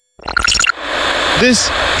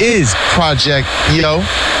This is Project Yo.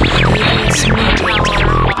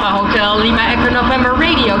 Papa Hotel Lima Echo November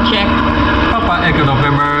radio check. Papa Echo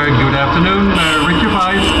November, good afternoon, Richard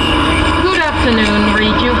 5. Good afternoon,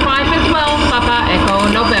 Radio 5 as well, Papa Echo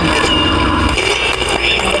November.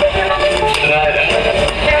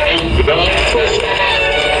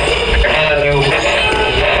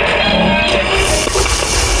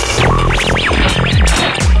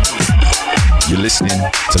 You're listening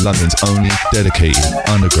to London's only dedicated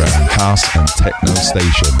underground house and techno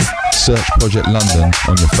station. Search Project London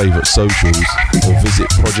on your favourite socials or visit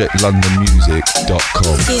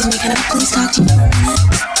projectlondonmusic.com. Excuse me, can I please talk to you for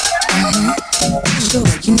a minute? Sure,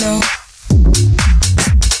 you know.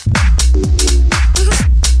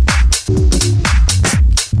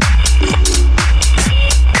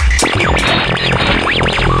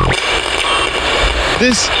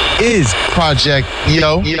 This is Project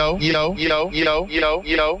Yo.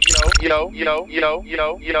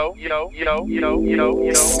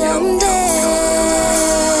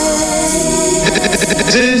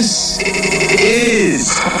 This is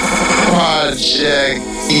Project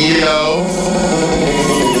Yo.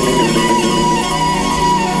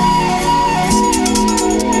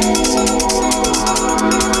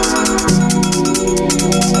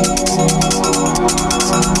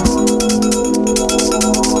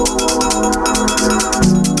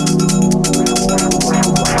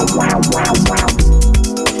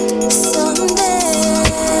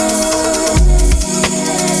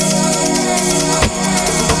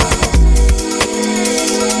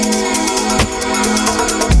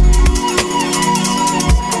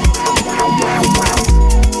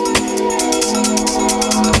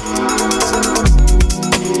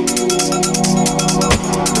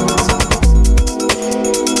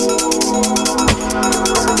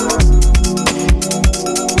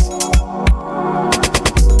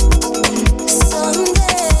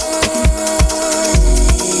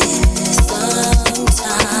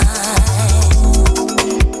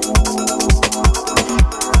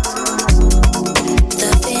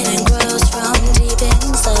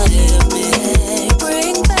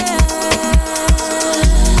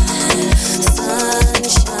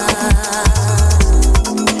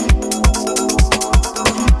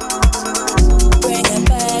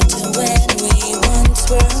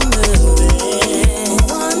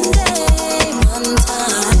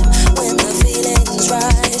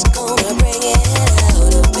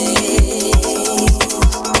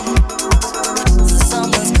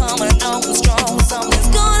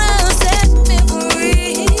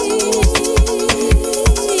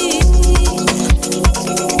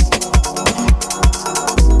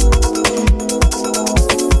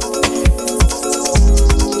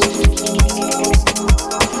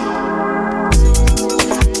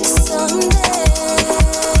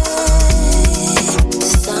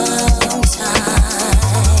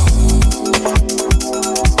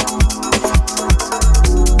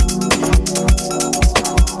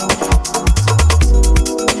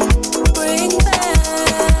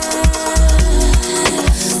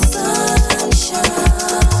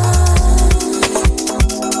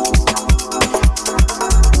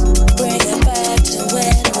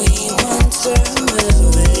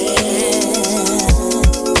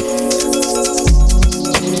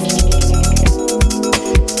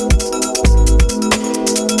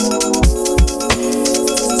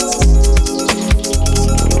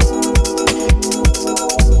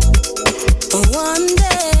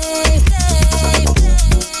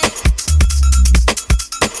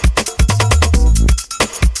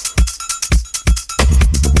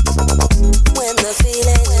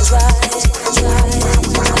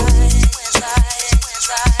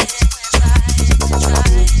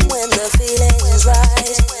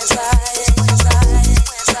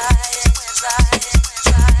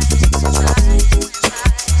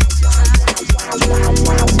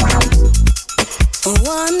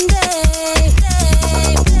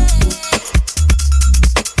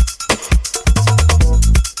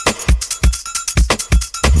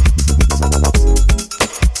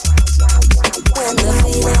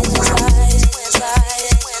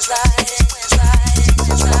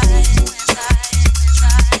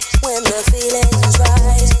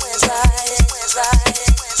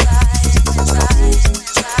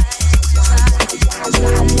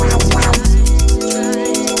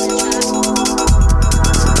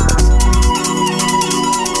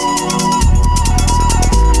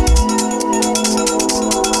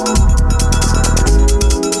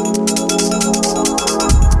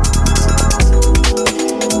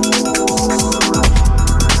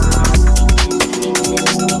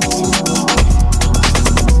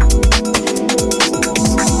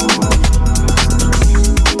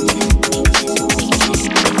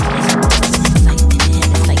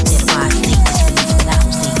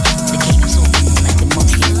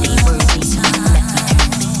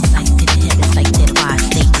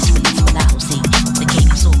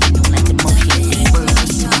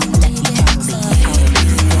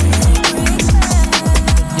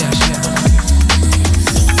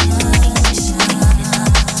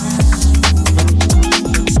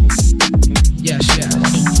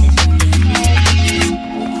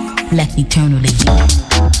 left eternally.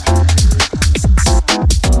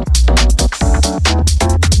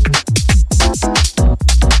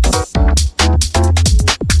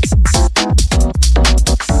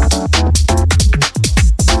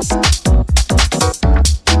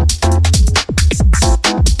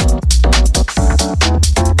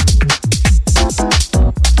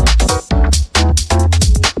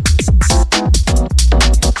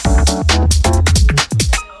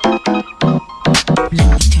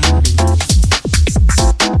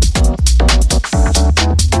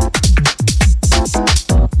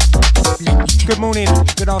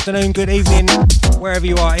 Afternoon, good evening, wherever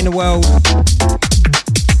you are in the world.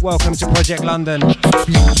 Welcome to Project London.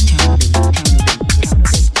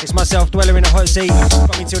 It's myself, Dweller in the Hot Seat.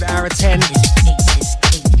 Got me till the hour of 10.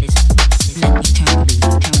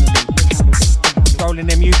 Rolling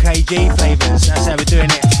them UKG flavours, that's how we're doing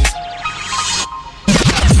it.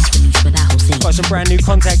 Got some brand new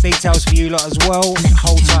contact details for you lot as well.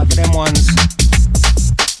 Hold tight for them ones.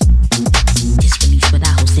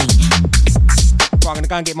 Right, I'm going to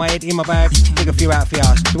go and get my head in my bag, dig a few out for you.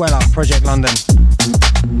 Dweller, Project London.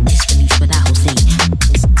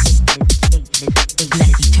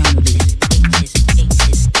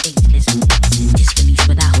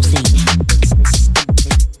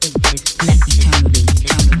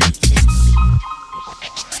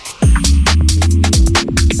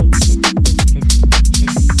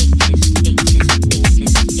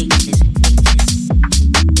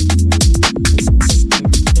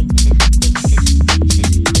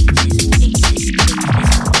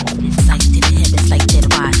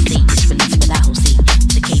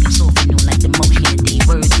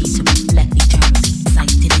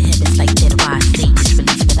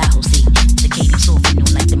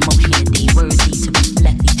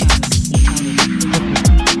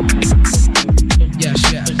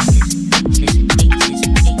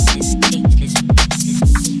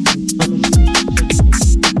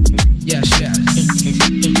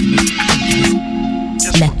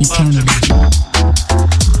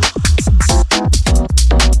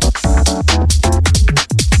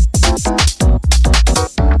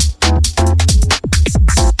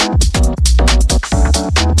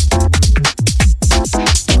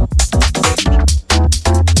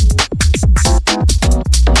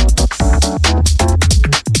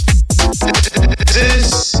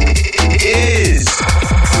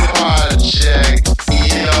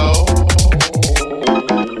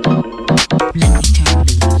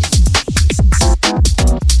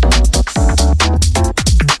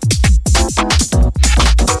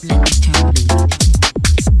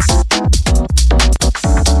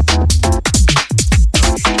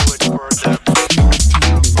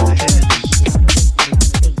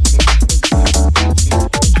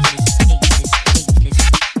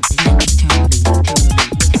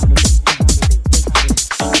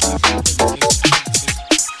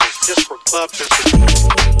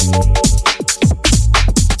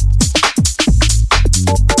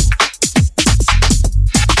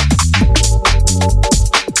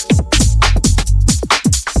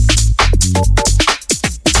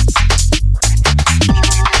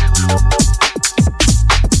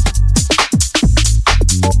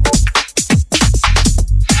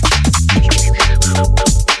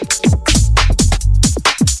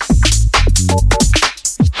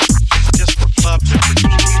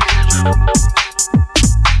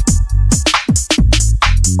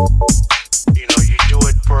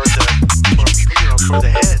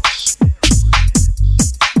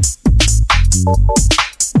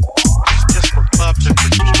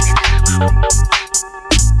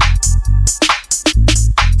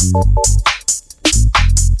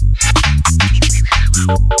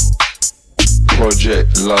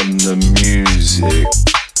 Project London Music.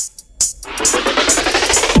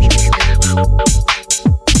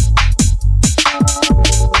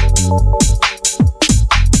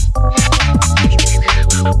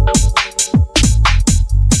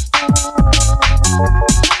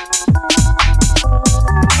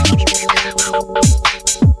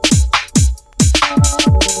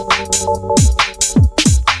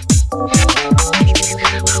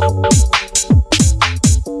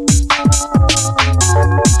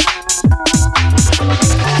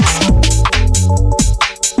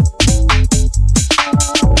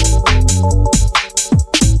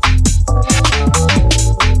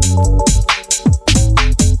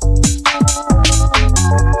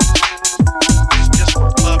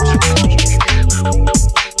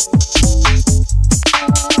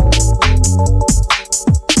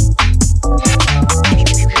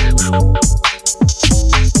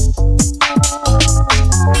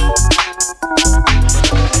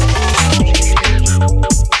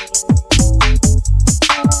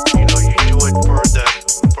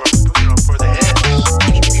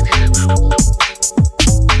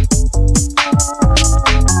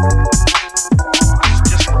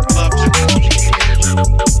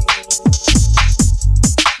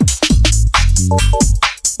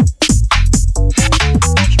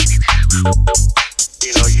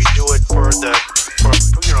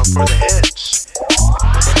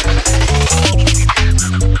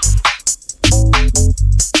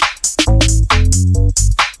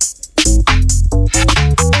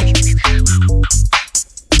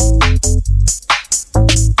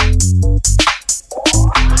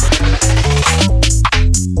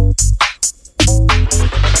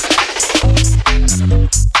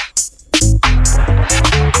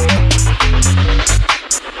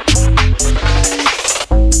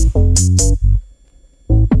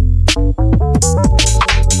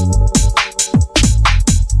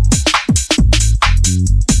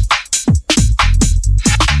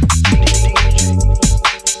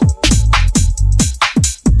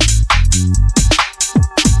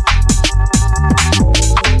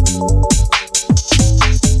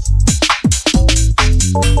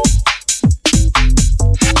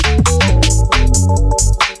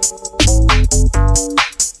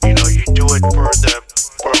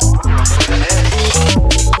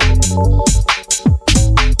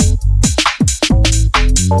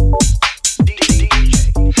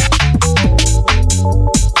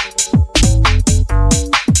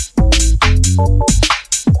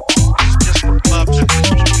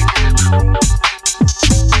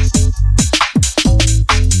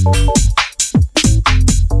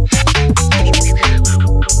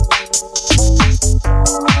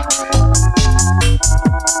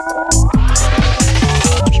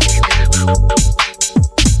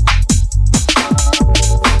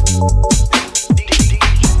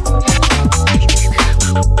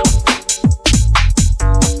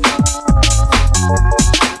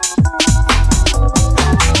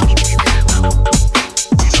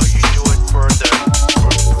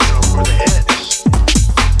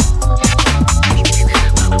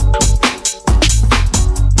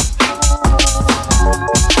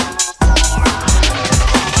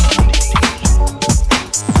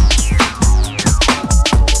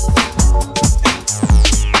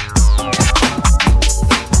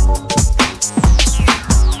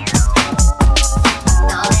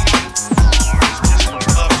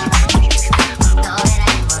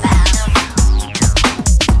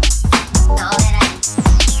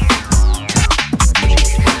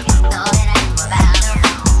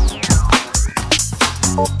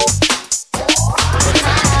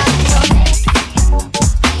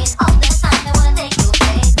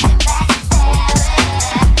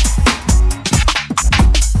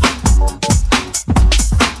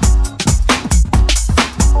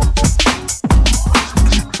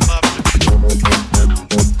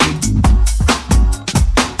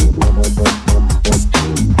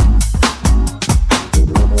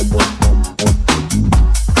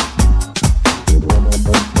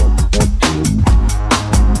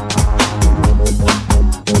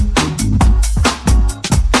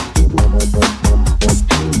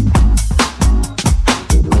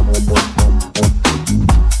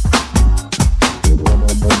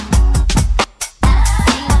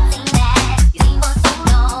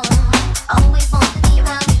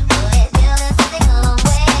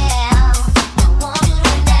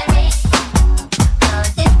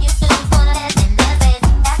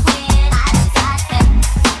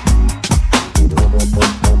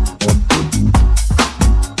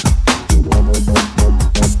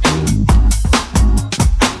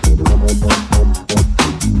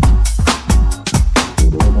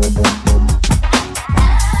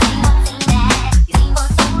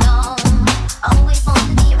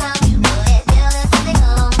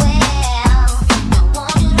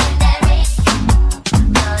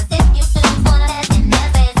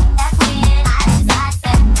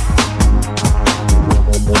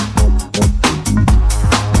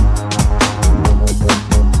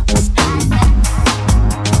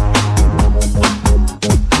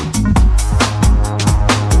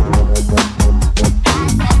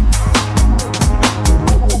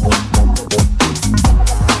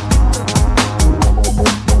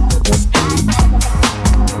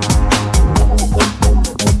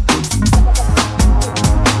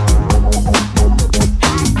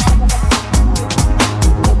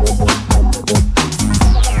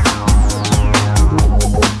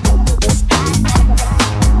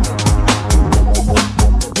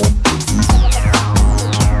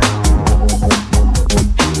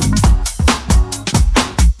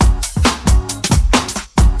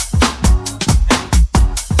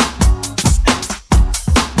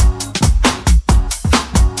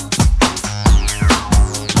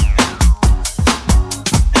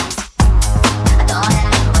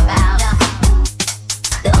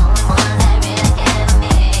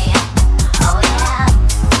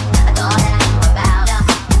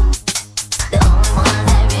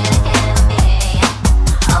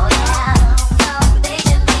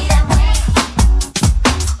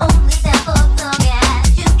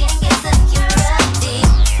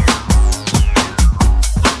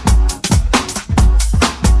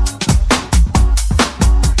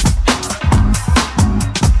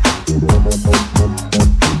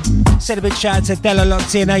 Said a big shout out to Della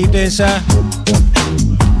locked in. How you doing, sir?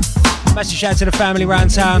 Massive shout out to the family around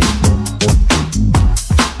town.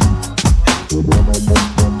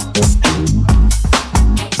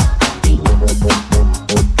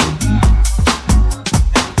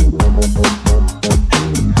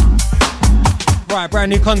 Right,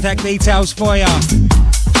 brand new contact details for ya.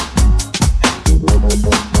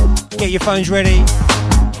 Get your phones ready.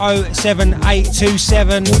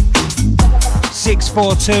 07827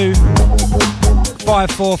 642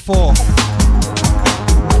 544.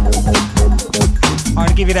 I'm going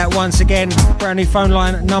to give you that once again. Brand new phone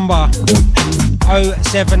line number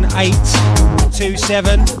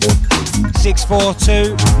 07827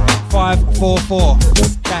 642 544.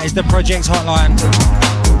 That is the project's hotline.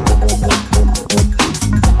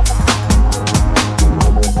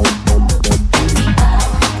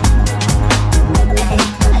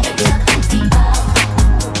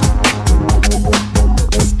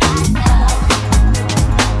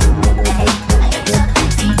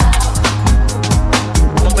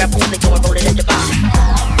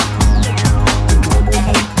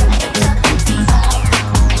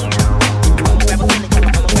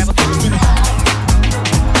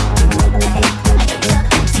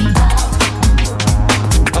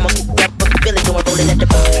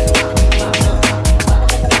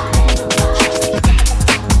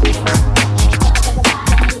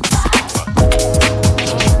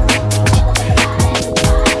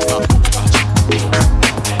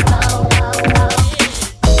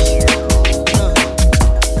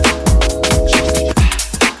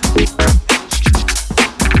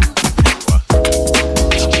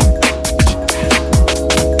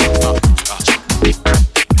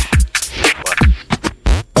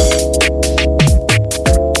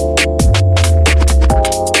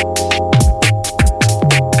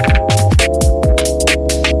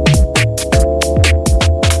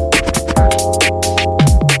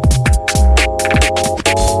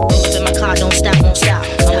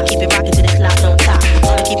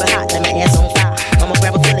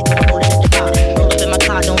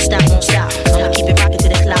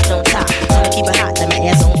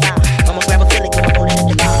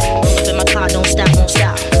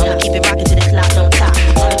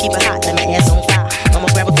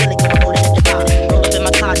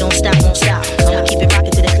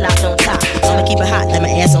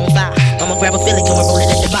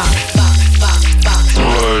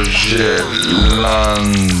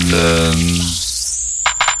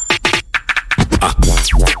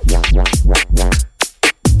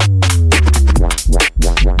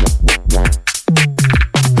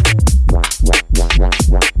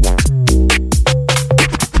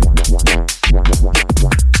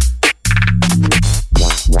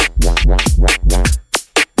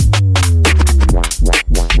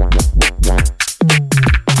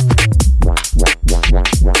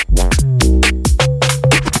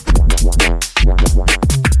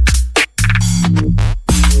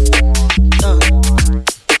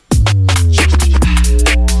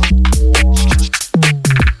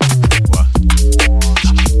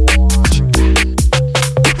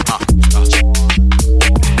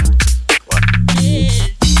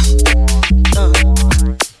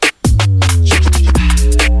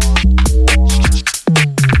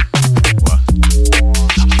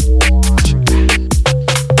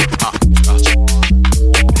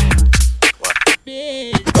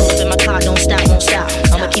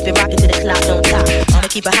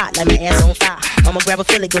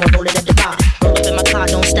 Gonna roll it at the bar.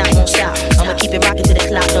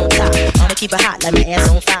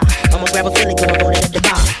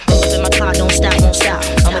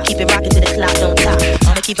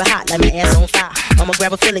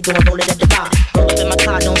 grab a Philly, gonna roll it at the bar.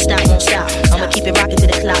 I'ma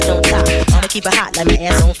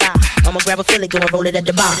grab a Philly, Philly. I'ma grab a Philly, gonna roll it at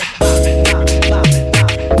the bar.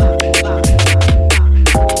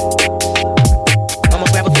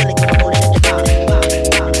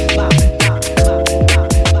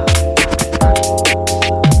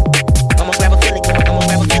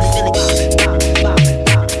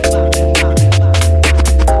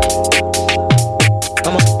 I'ma grab a Philly, gonna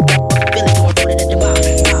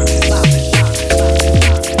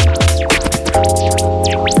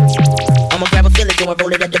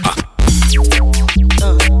roll it at the bar.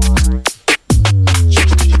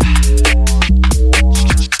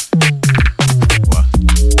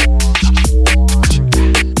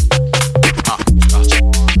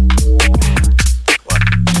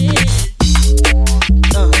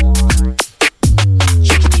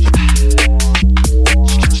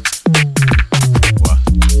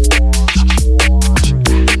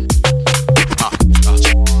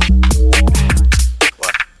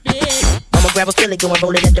 Grab a Philly, go and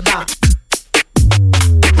roll it at the bar.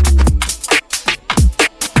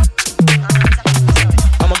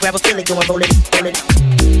 I'ma grab a Philly, go and roll it, roll it.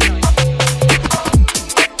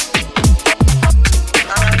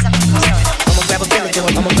 I'ma grab a Philly, go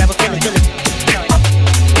and I'ma grab a Philly, Philly.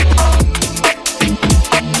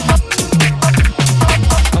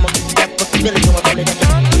 I'ma grab a Philly, go and roll it at the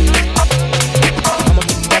bar. I'ma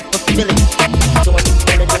grab a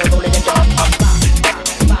Philly, go and roll it at the bar.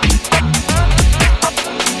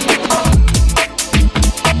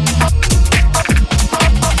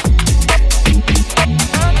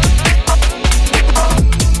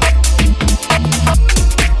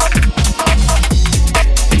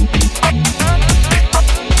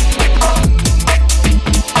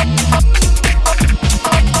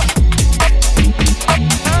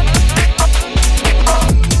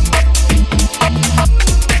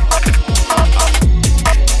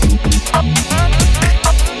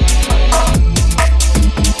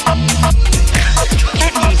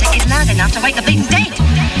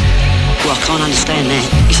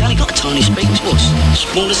 only speaks to us.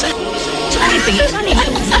 Small as that.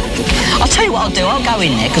 I'll tell you what I'll do. I'll go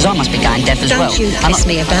in there because I must be going deaf as well. Don't you kiss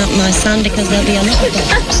me about my son because there'll be a lot of them.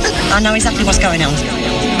 I know exactly what's going on.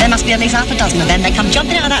 There must be at least half a dozen of them. They come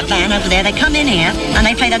jumping out of that van over there. They come in here and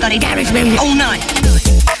they play their bloody garage music all night.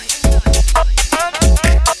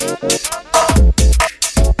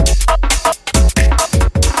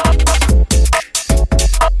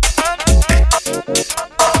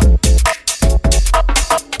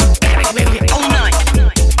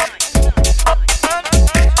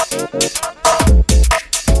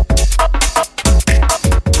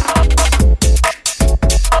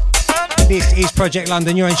 This is Project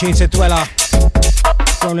London, you're in tune to Dweller.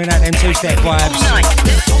 Rolling out them two-step vibes.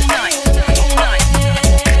 All night.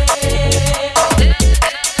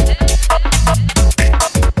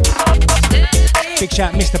 Big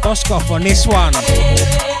shout Mr. Boskoff on this one.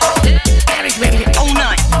 All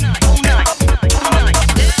night.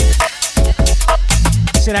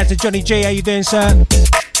 Send out to Johnny G, how you doing, sir?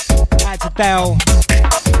 Out to Dale.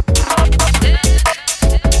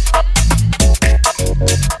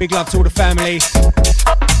 Big love to all the family.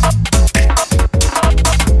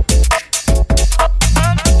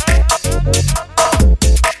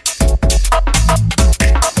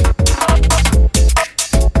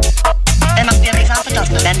 There must be at least half a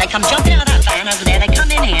dozen of them. They come jumping out of that van over there. They come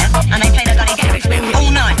in here and they play their bloody garage music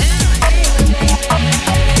all night.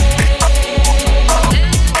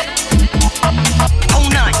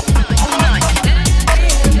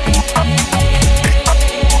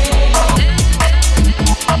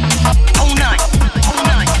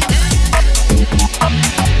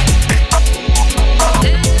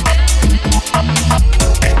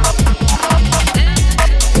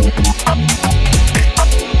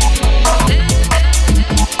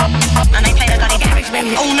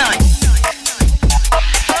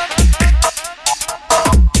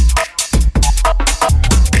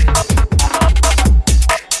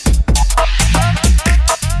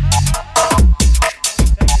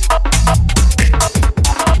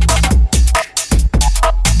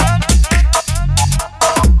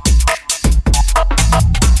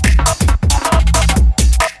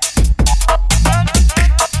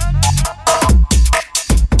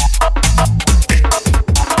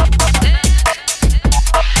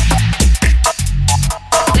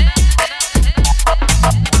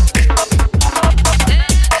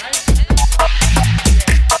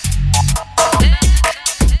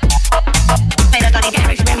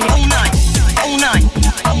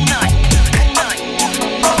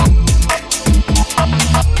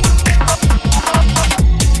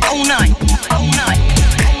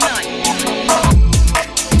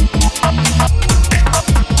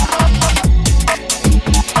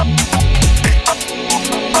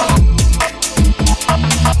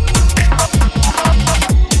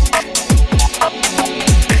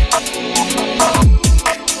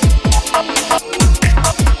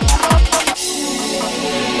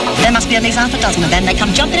 At least half a dozen of them. They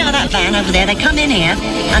come jumping out of that van over there. They come in here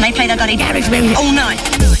and they play their bloody garage music all night.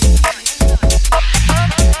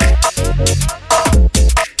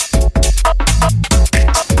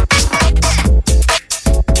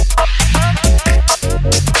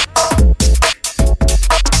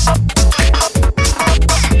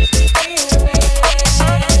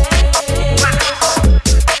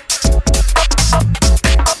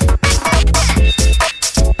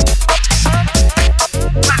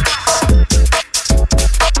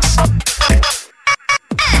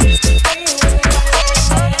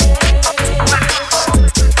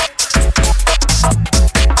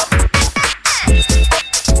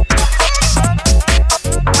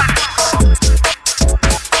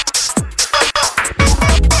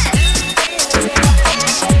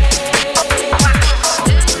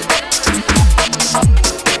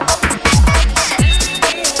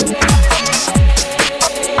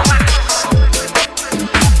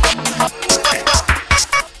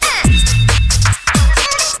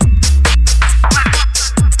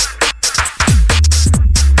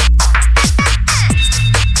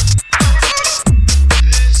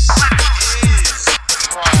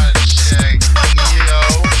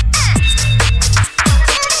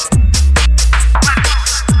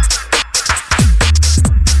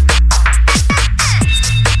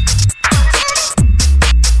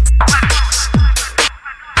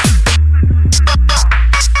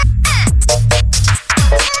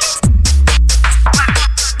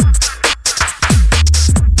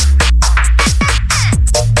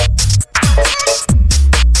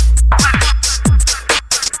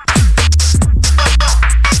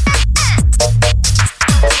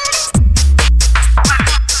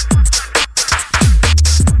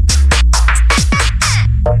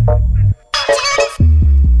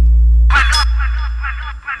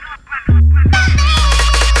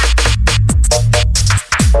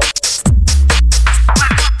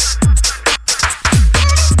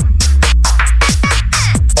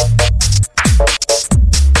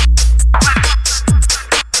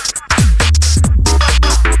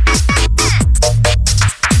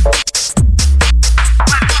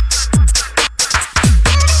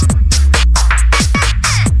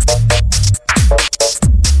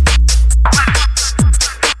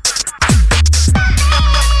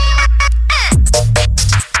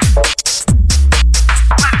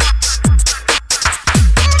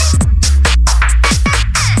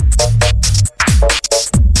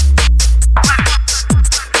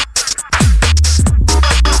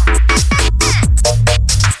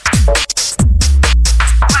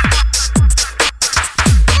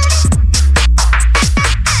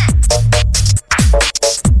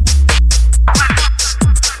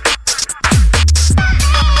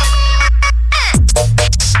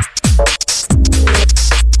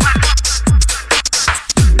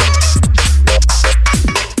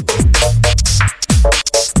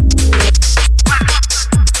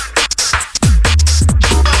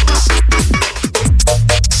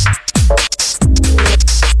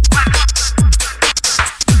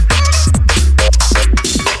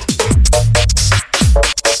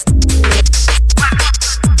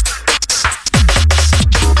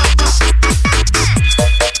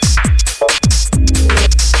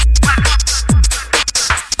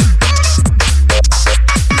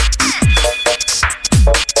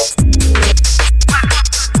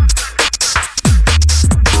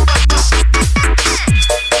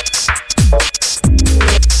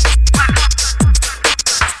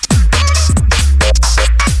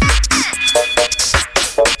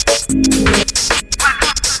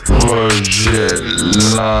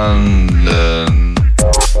 Project London.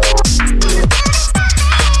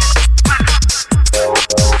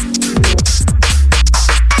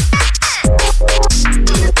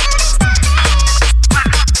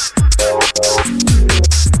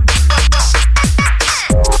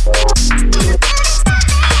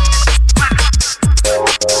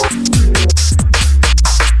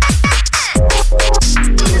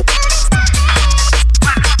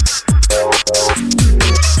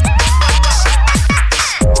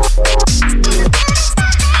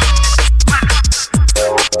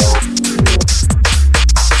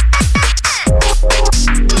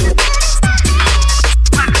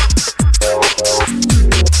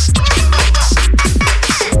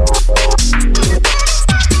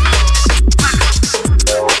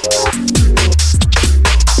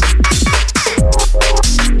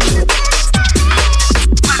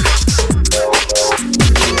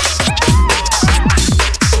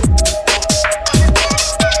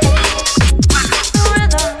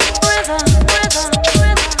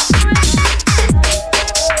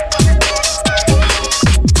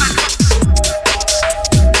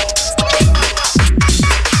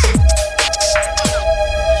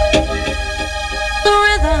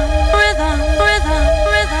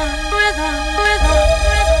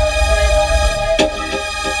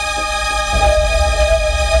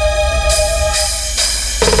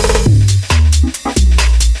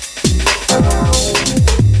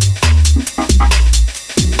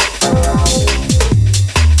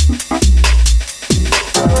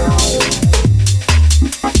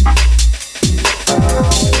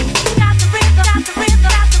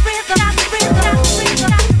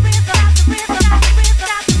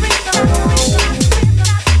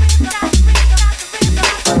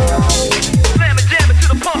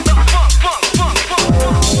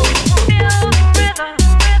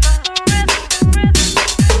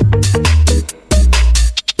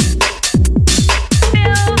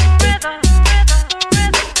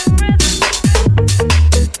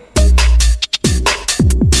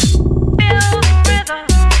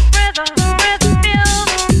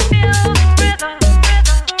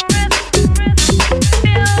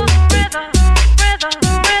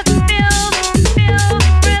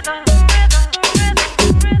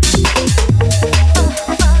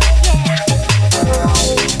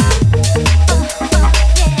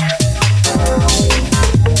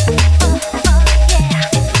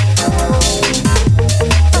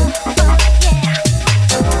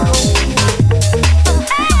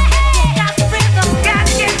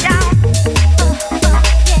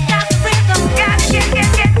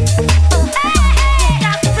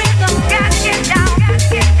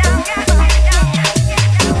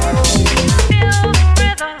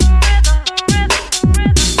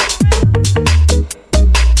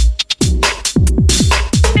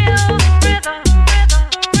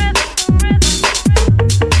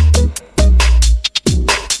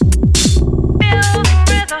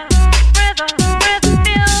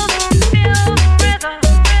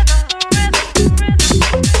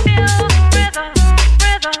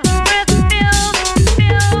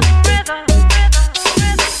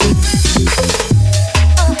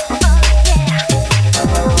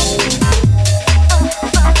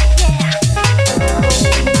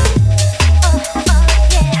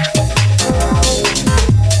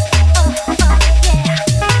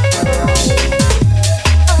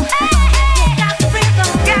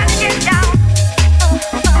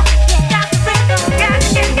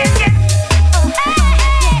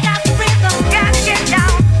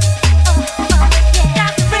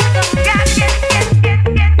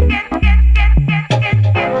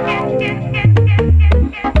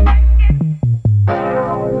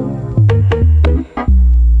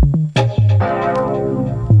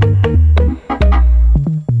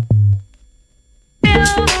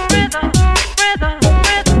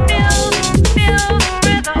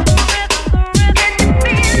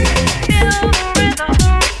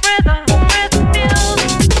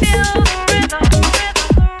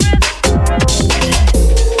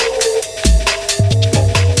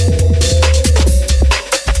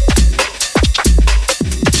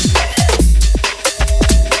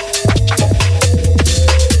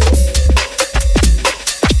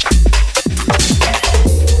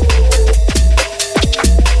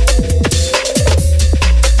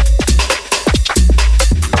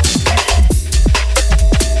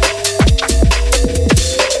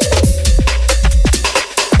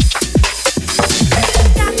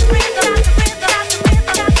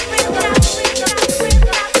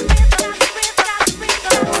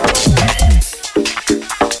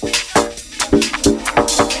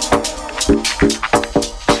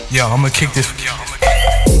 Yo, I'm gonna kick this.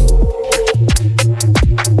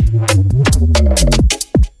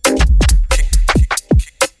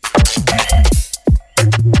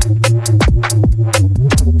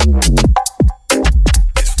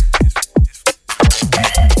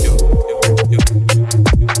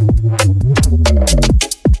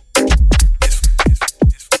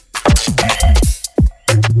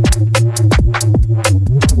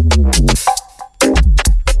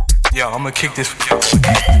 kick this.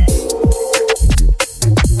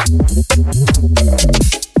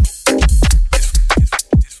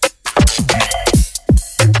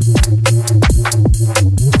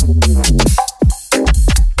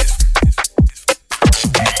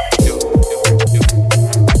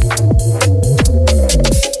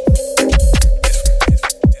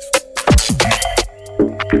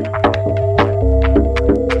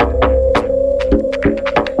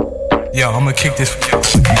 Yo, I'ma kick this.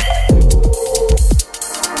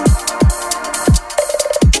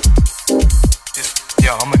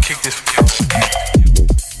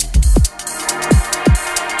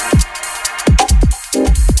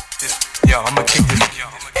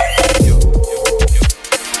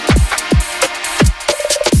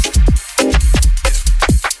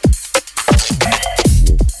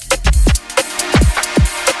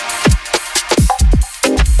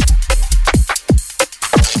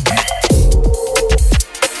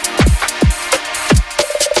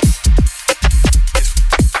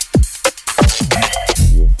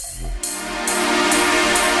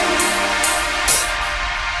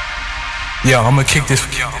 Yo, I'ma kick this. Yo, I'ma kick this.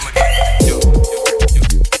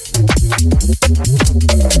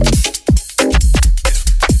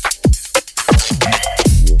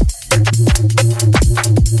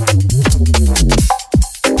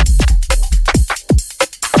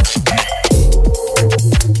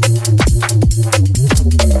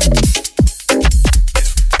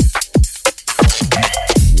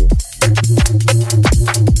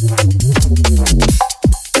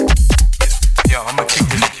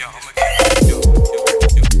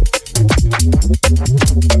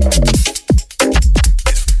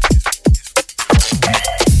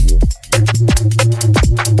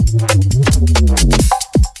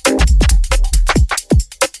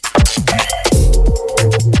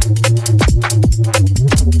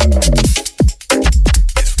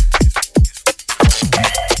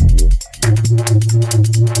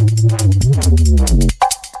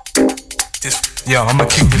 Yo, I'ma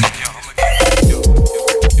kick this.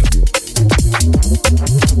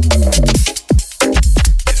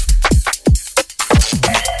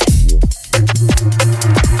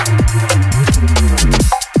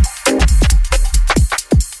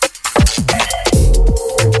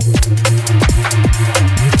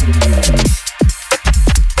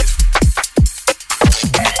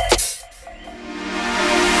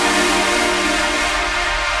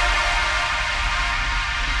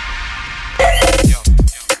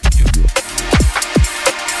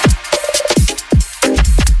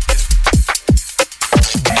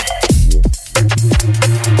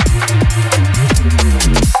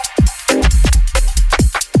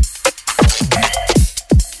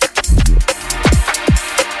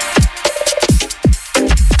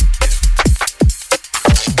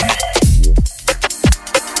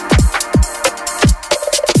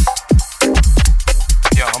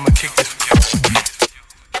 Yo, I'ma kick this.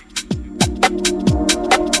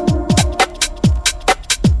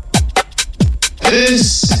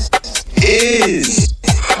 This is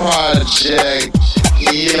Project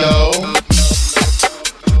Yo.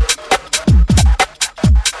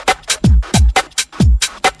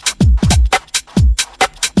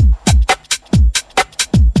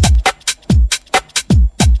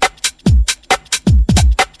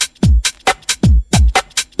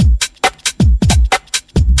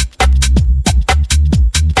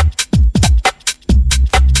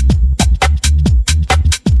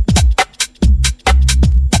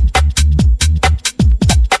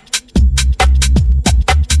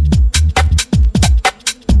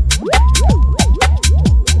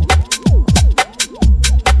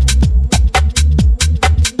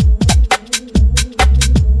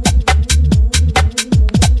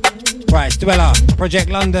 Project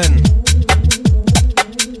London.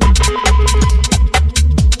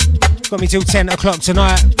 Got me till 10 o'clock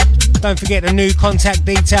tonight. Don't forget the new contact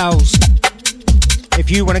details.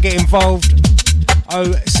 If you want to get involved,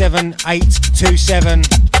 07827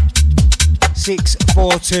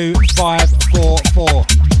 642 544.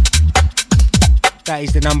 That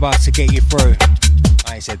is the number to get you through.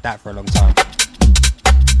 I ain't said that for a long time.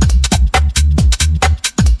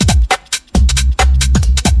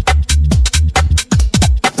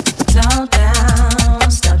 Slow down,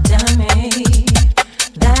 stop telling me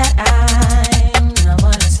that I'm not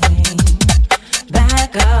what I seem.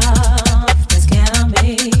 Back off, this cannot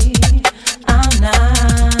be. I'm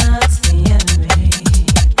not the enemy.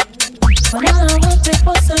 When all I wanted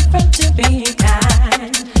was a friend to be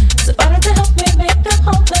kind, somebody to help me make the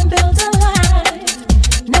whole thing build a life.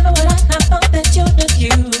 Never would I have thought that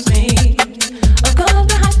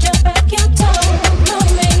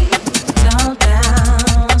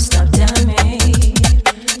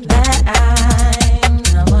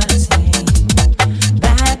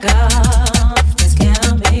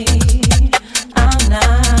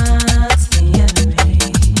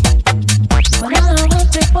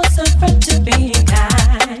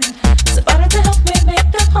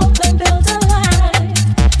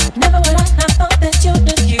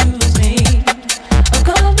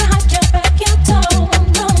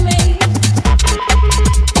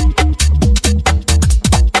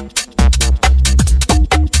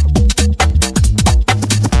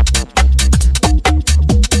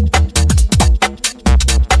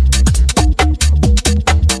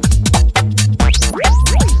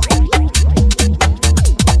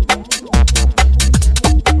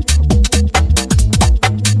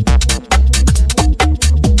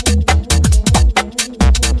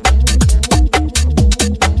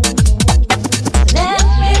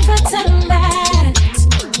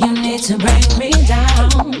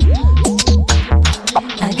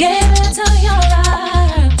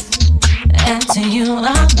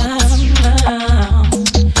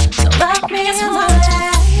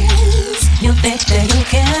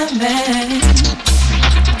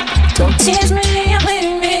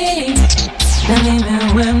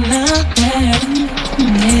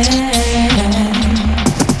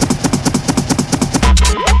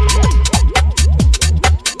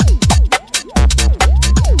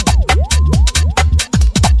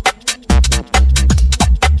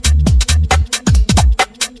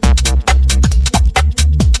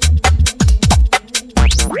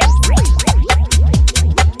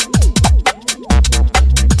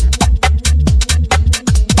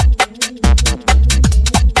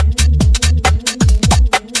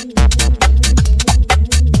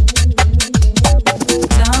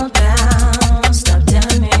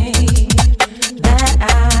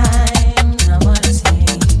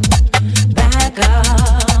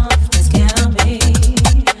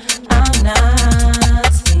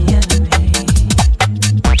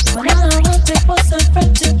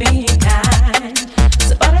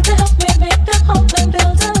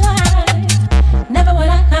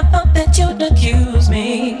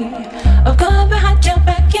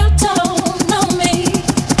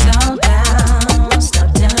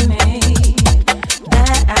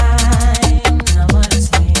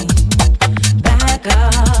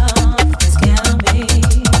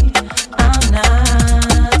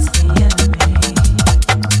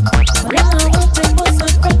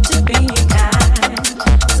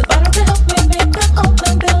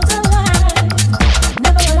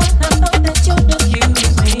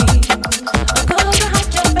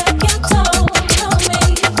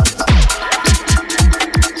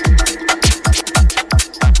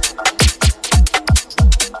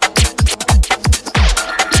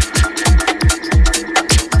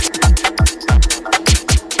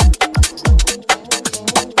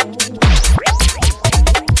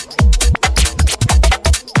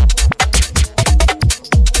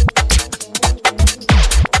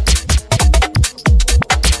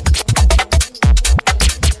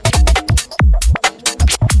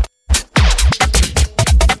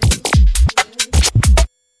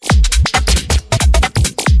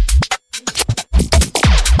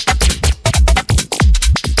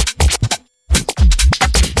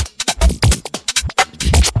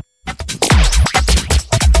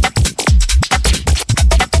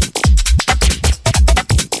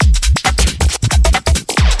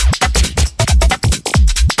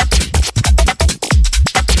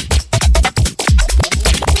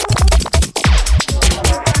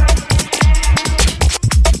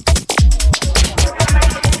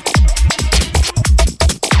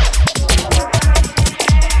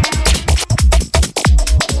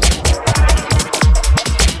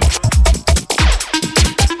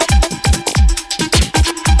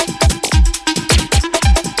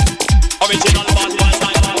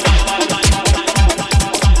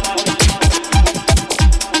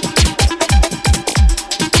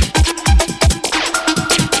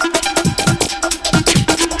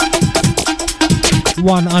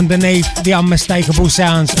One underneath the unmistakable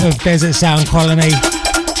sounds of Desert Sound Colony.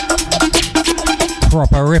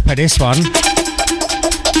 Proper ripper, this one.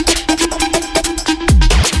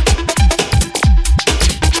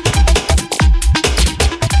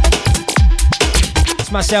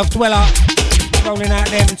 It's myself, Dweller, rolling out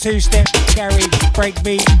them two-step, garage,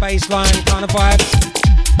 breakbeat, bassline kind of vibes.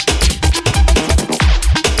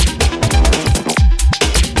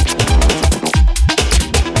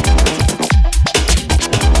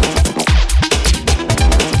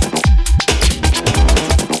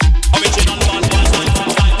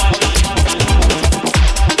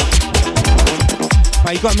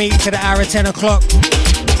 You got me to the hour 10 o'clock,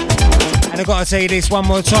 and I've got to tell you this one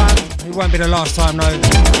more time. It won't be the last time, no.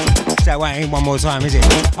 That way ain't one more time, is it?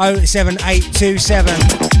 07827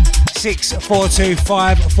 642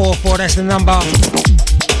 544. That's the number.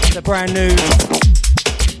 The brand new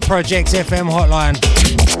Project FM hotline.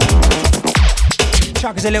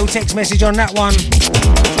 Chuck us a little text message on that one.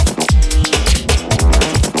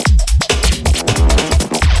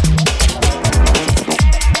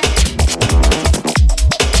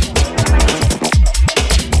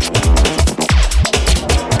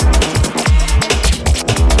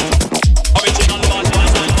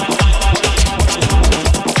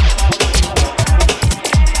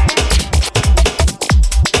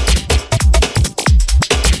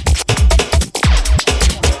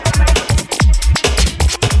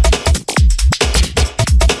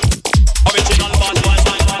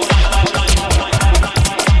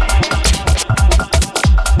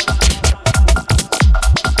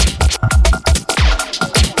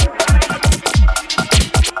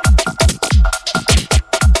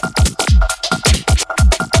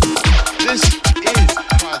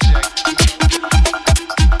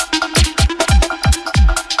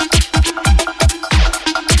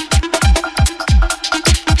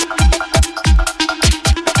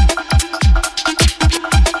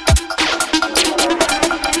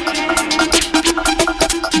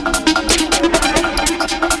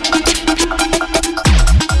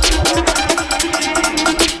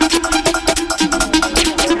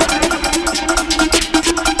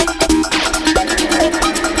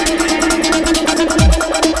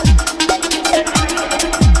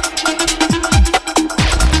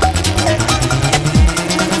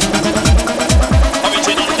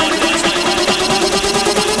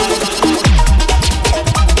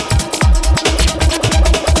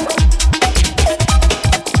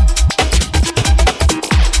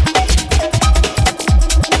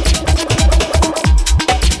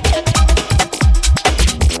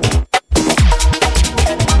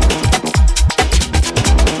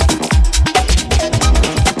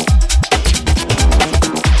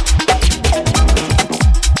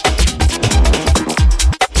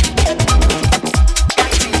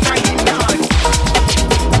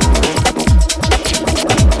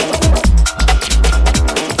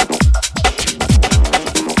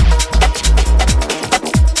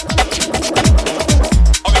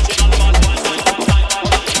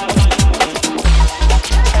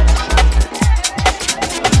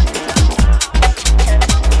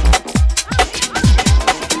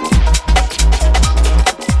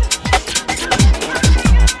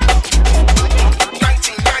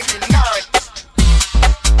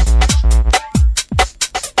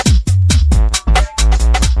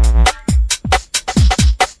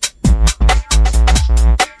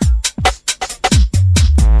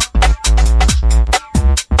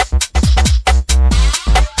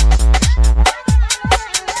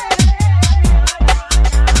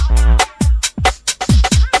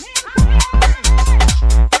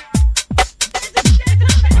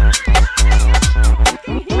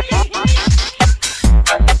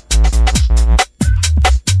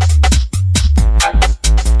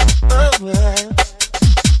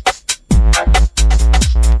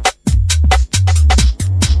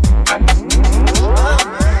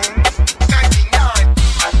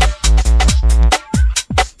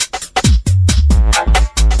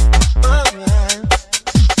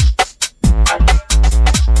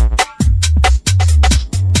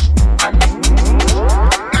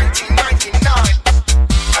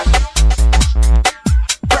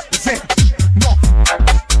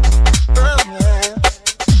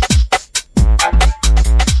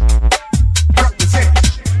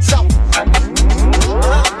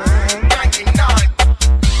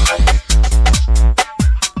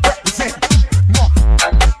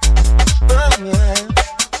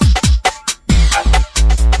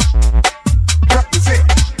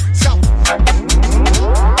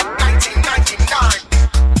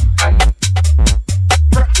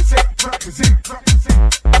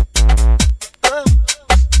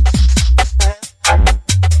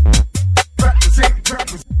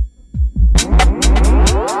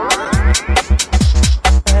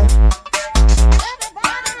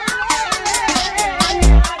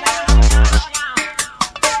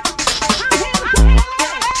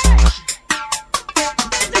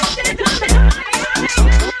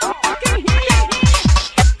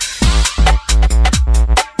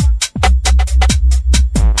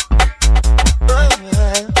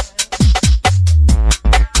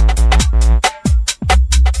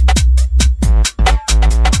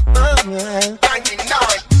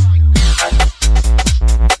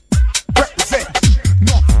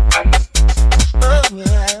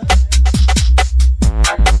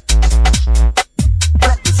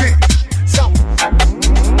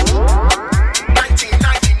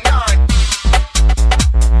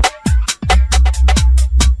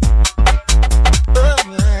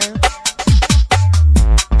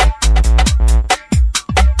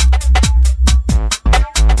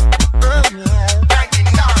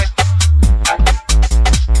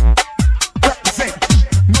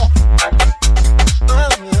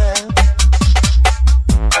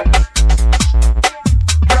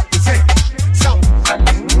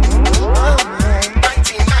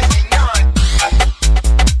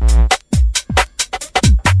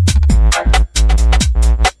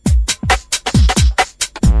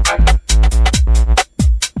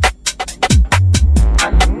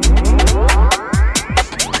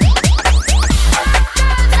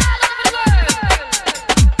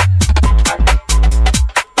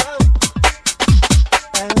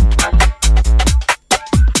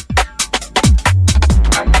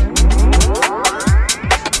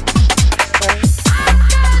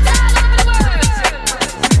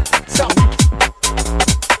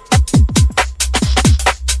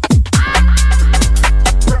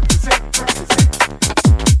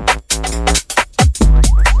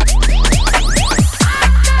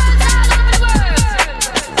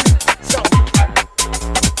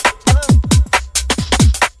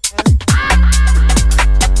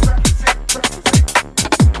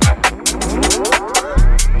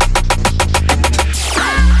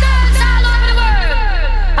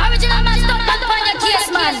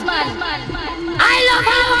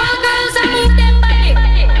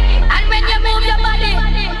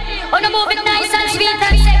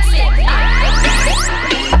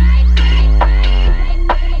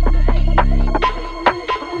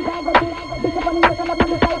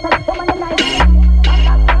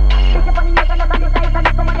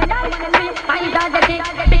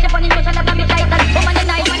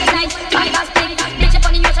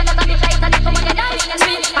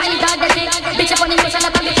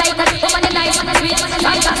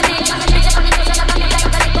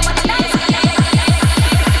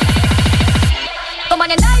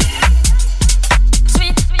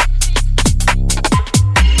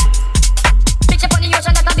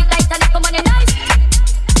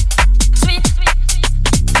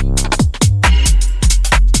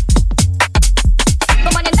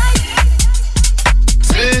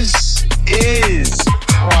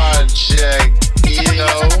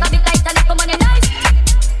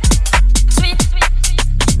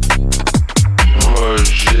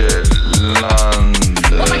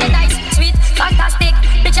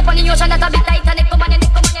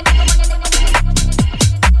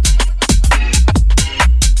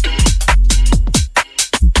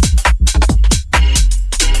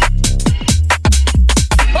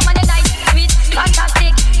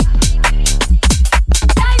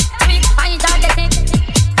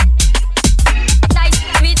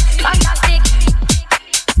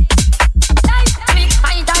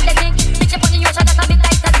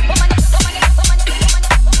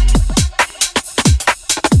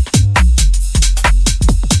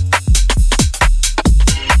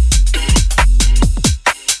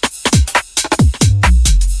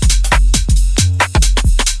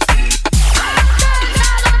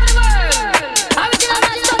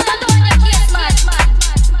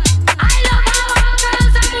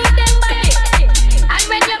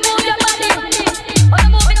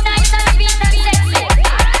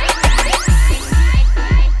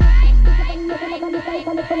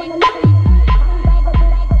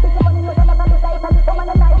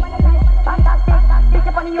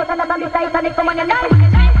 ocean, that be Titanic. Come on, you're nice,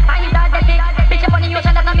 fantastic. Bitch up on the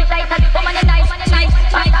ocean, that be Titanic. Come on, you're nice, fantastic.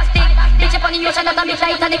 Bitch up on the ocean, that be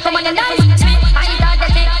Titanic. Come on, you're nice, fantastic.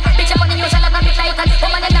 Bitch up on the ocean, that be Titanic.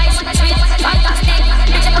 Come on, you're nice, fantastic.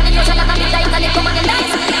 Bitch up on the ocean, that be Titanic. Come on, you're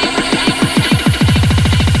nice.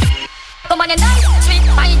 Come on, you're nice, sweet,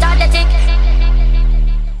 fantastic.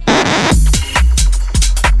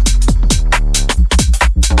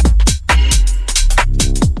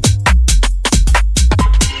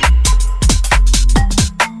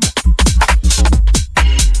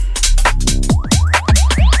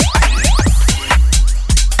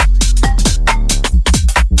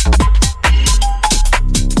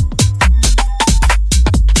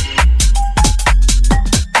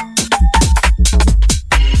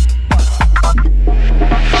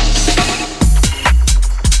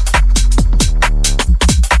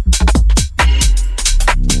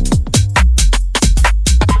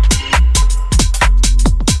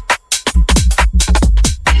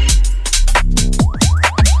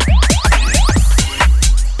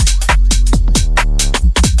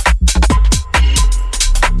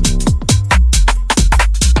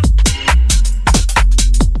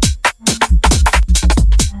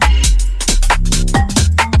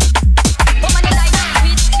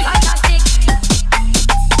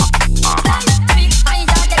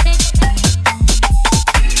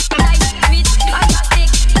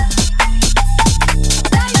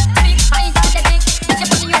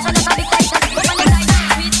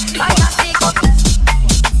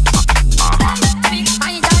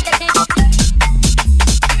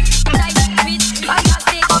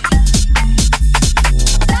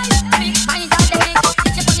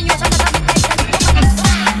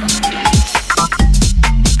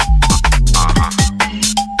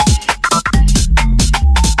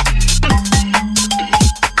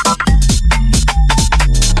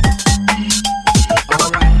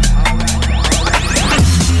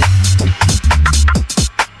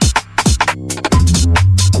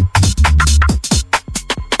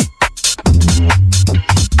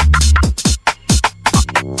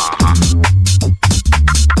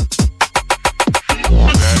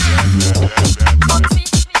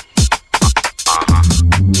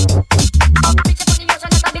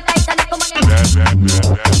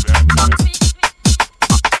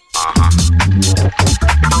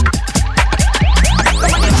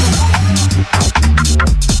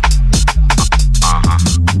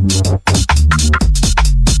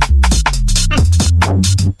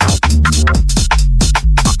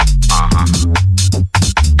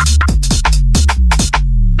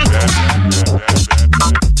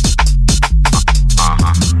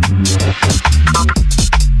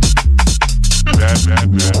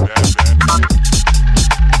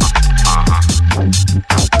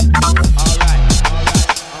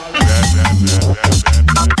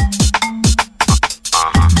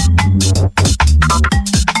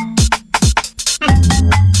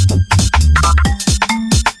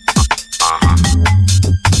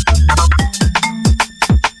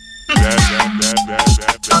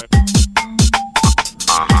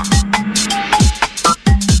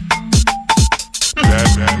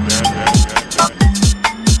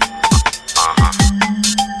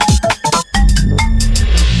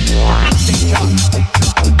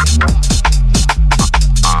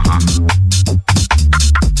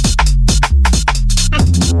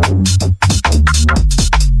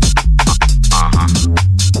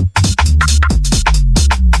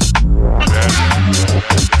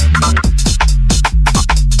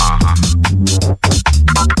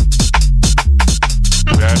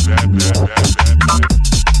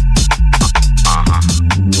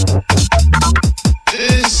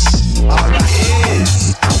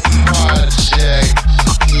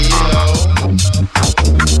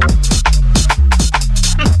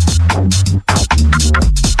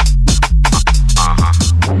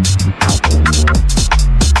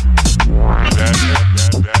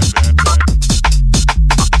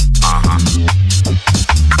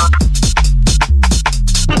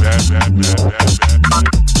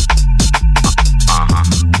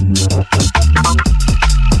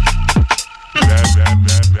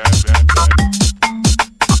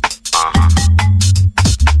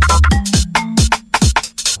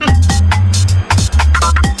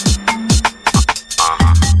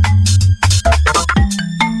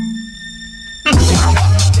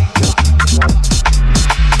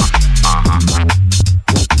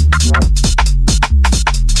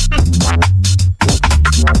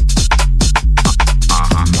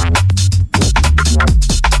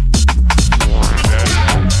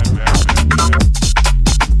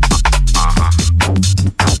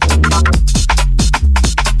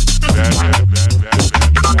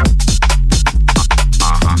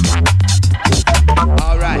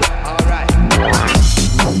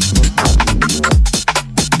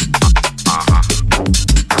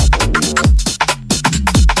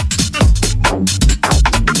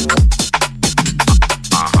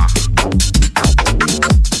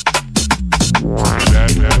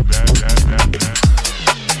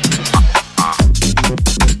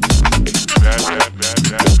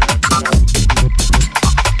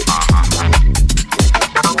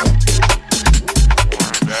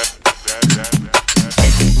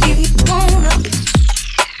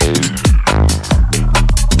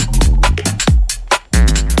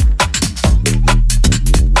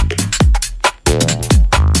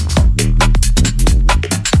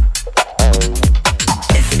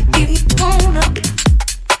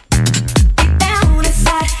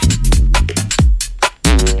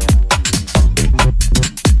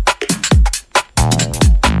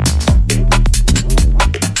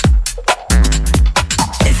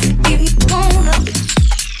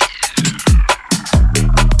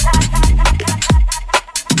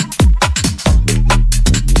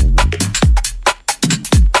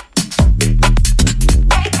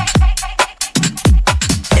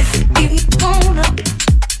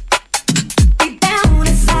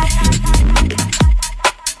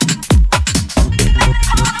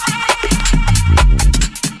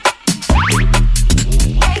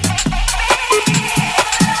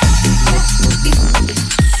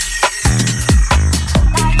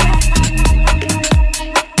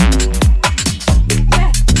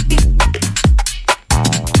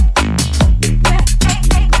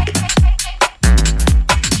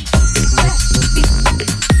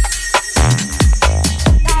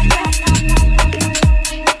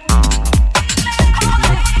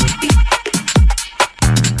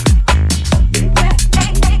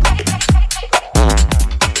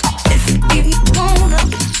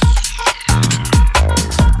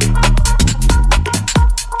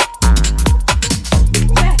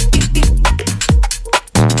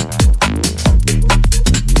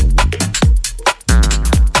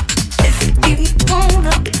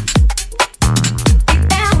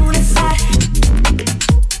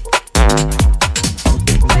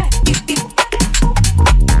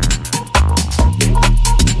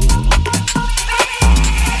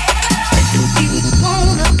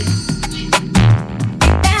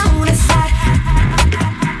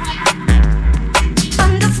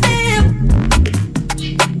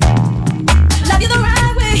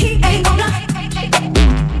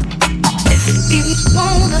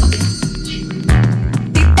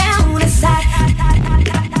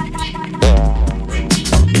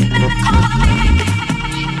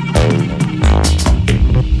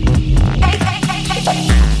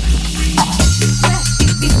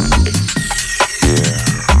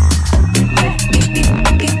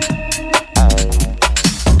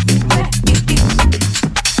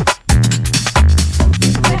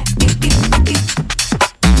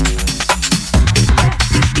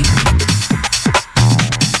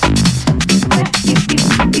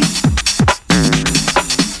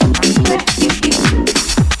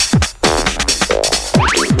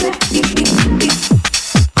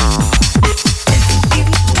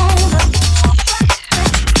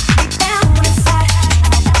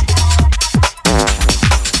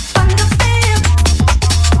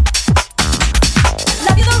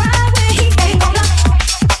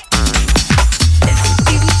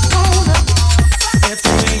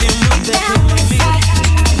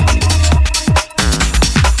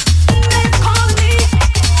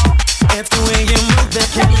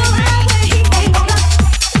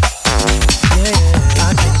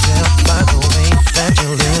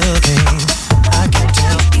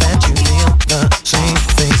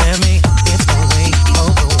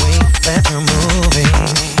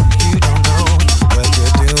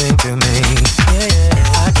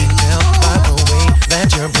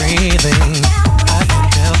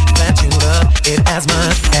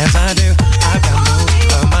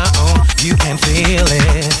 can feel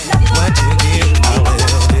it. What you give, I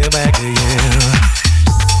will give back to you.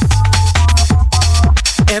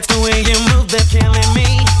 It's the way you move that's killing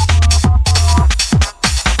me.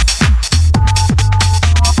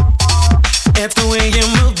 It's the way you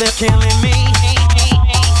move that's killing me.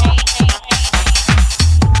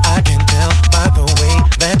 I can tell by the way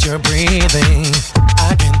that you're breathing.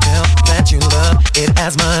 I can tell that you love it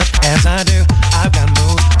as much as I do. I've got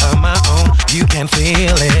moves of my own, you can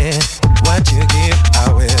feel it. What you give,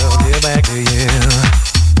 I will give back to you.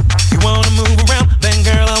 You wanna move around, then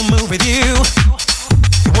girl I'll move with you.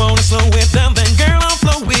 You wanna slow it down, then girl I'll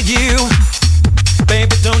flow with you.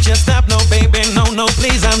 Baby, don't you stop, no baby, no, no,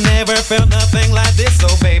 please. I've never felt nothing like this, so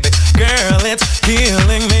baby, girl, it's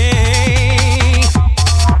killing me.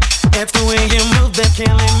 It's the way you move that's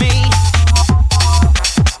killing me.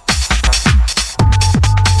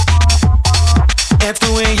 It's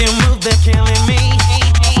the way you move that's killing me.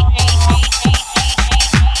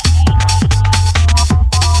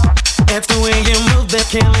 It's the way you move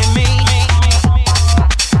that's killing me.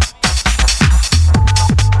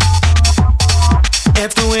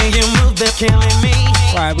 It's the way you move that's killing me.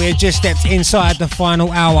 Right, we have just stepped inside the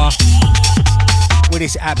final hour with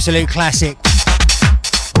this absolute classic.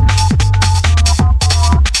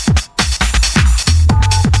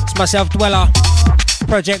 It's myself, Dweller,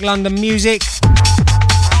 Project London Music,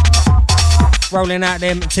 rolling out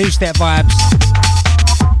them two-step vibes.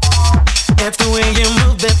 It's the way you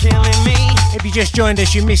move that's killing me. If you just joined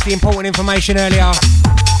us, you missed the important information earlier.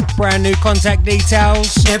 Brand new contact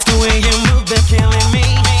details. It's the way you move that's killing me.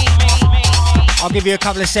 I'll give you a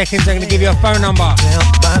couple of seconds. I'm going to give you a phone number.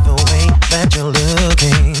 By the way that you're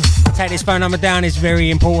looking. Take this phone number down, it's very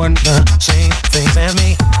important. The same things as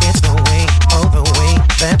me. It's the way, oh the way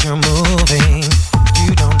that you're moving.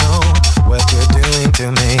 You don't know what you're doing to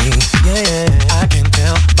me. Yeah, I can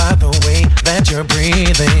tell by the way that you're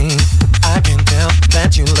breathing. I can tell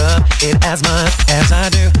that you love it as much as I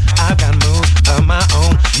do. I've got moves of my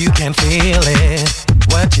own, you can feel it.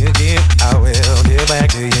 What you give, I will give back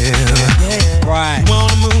to you. Yeah. Right. You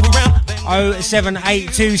wanna move around?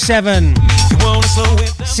 07827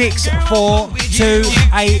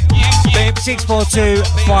 6428 642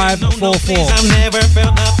 544. I've never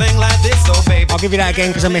felt nothing like this, so baby. I'll give you that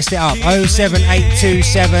again because I messed it up.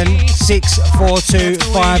 07827 642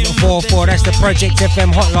 544. That's the Project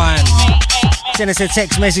FM hotline. Send us a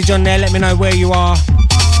text message on there. Let me know where you are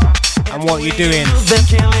and what you're doing.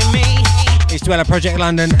 It's Dweller Project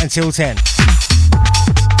London until 10.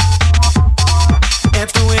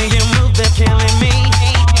 It's the way you move that's killing me.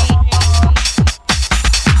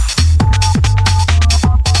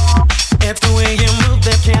 It's the way you move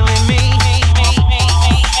that's killing me.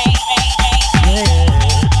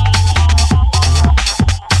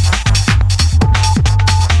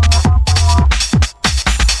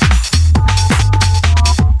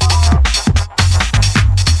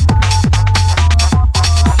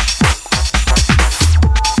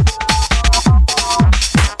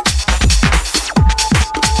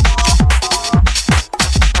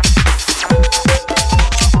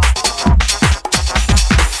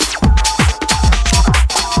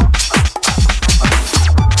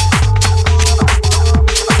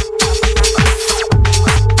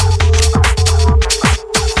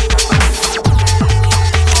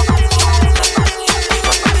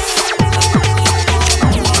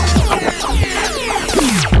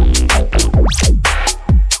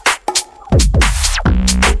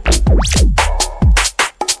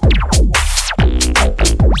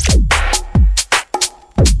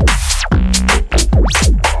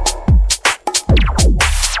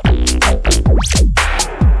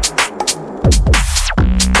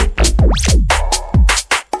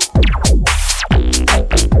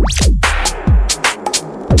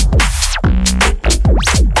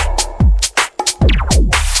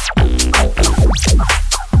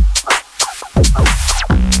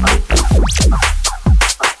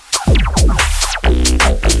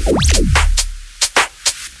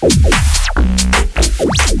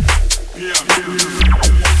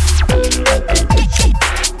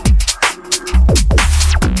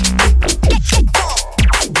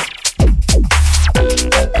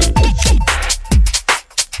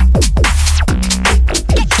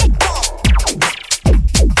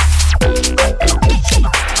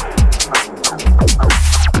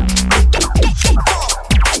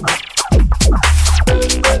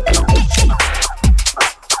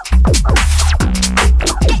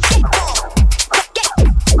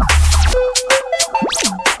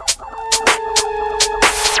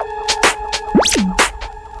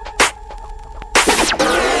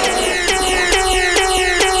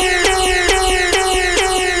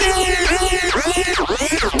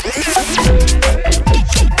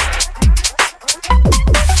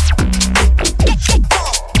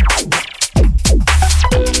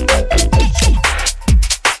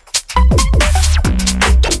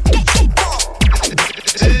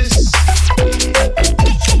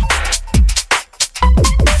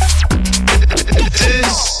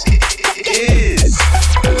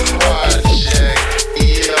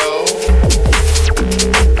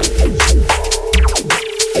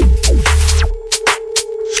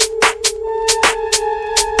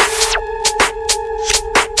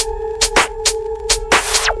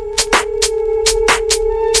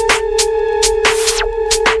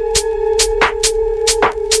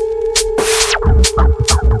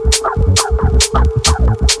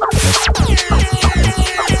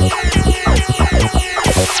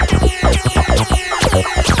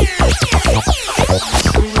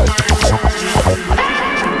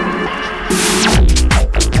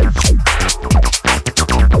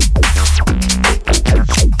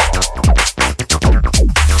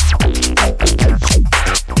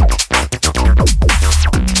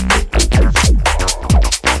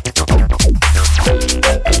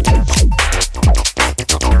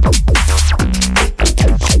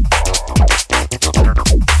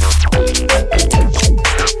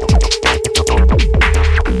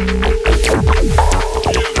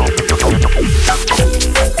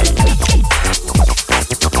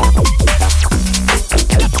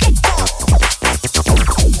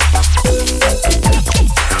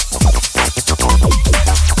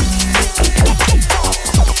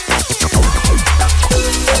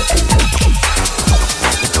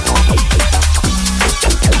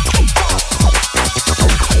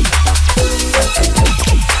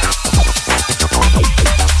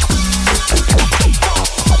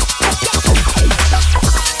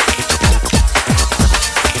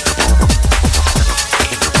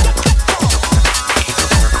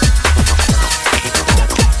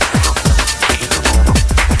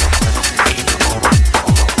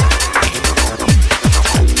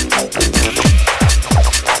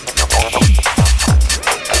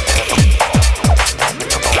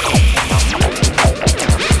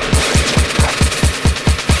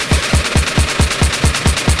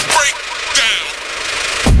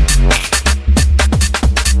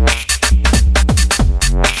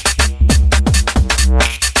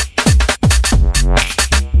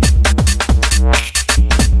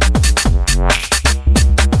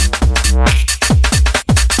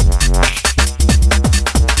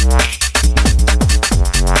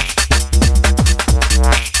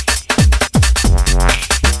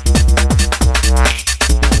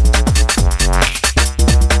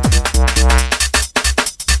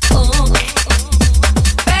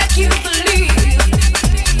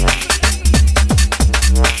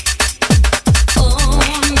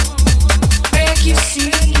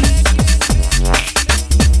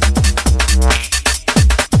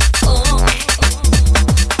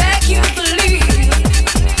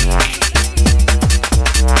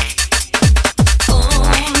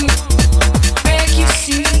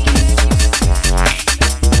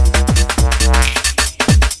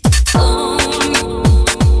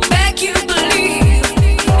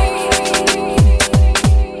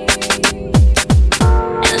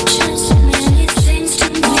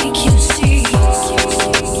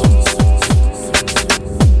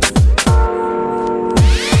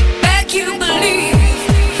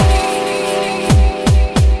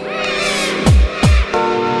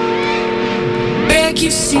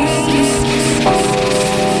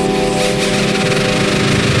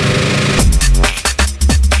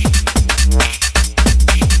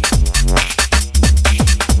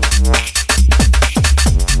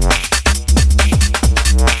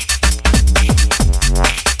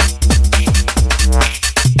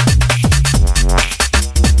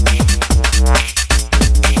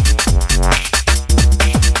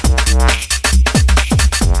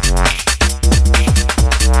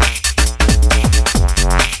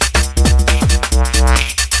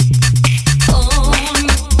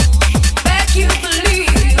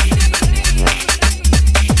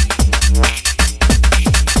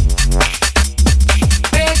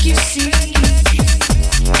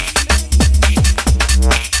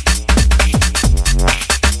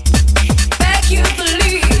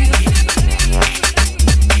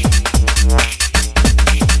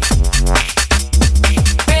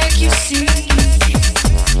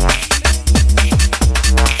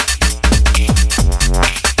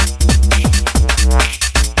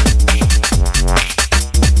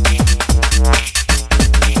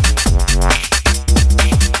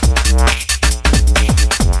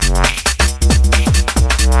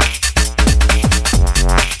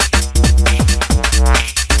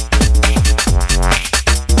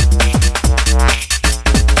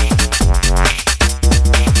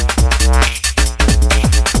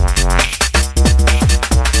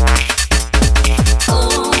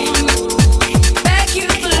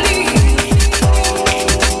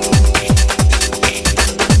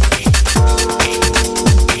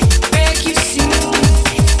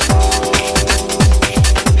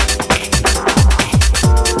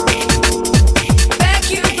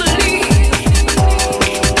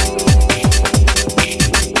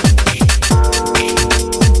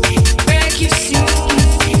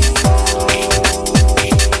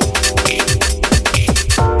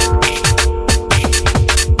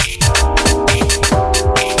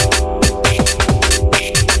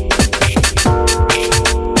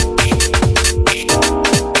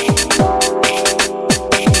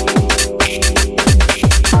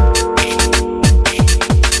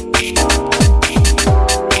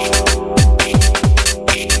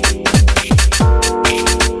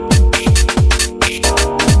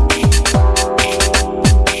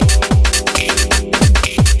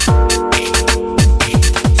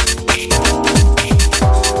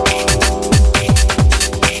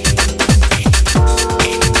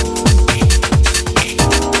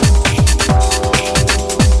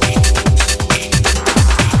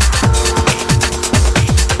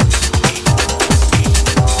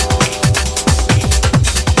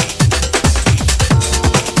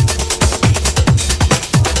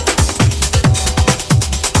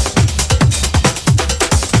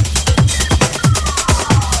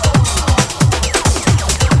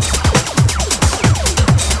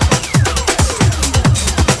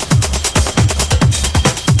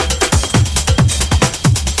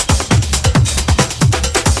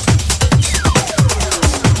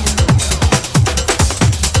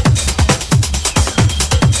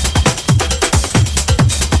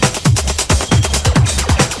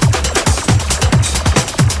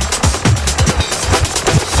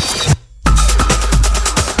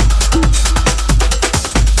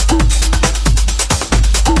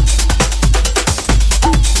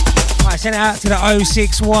 Send it out to the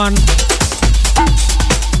 061.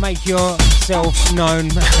 Make yourself known.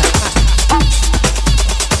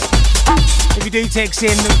 If you do text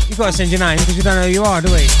in, you've got to send your name because we don't know who you are,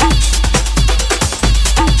 do we?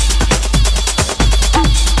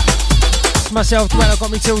 Myself, well, I've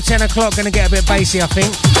got me till 10 o'clock. Gonna get a bit bassy, I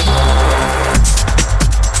think.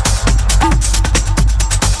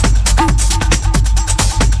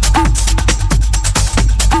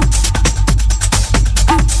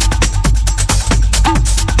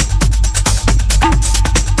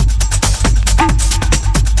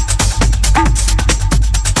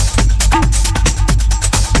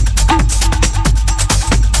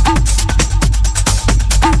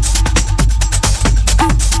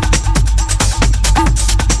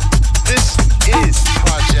 This is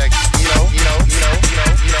Project Yo.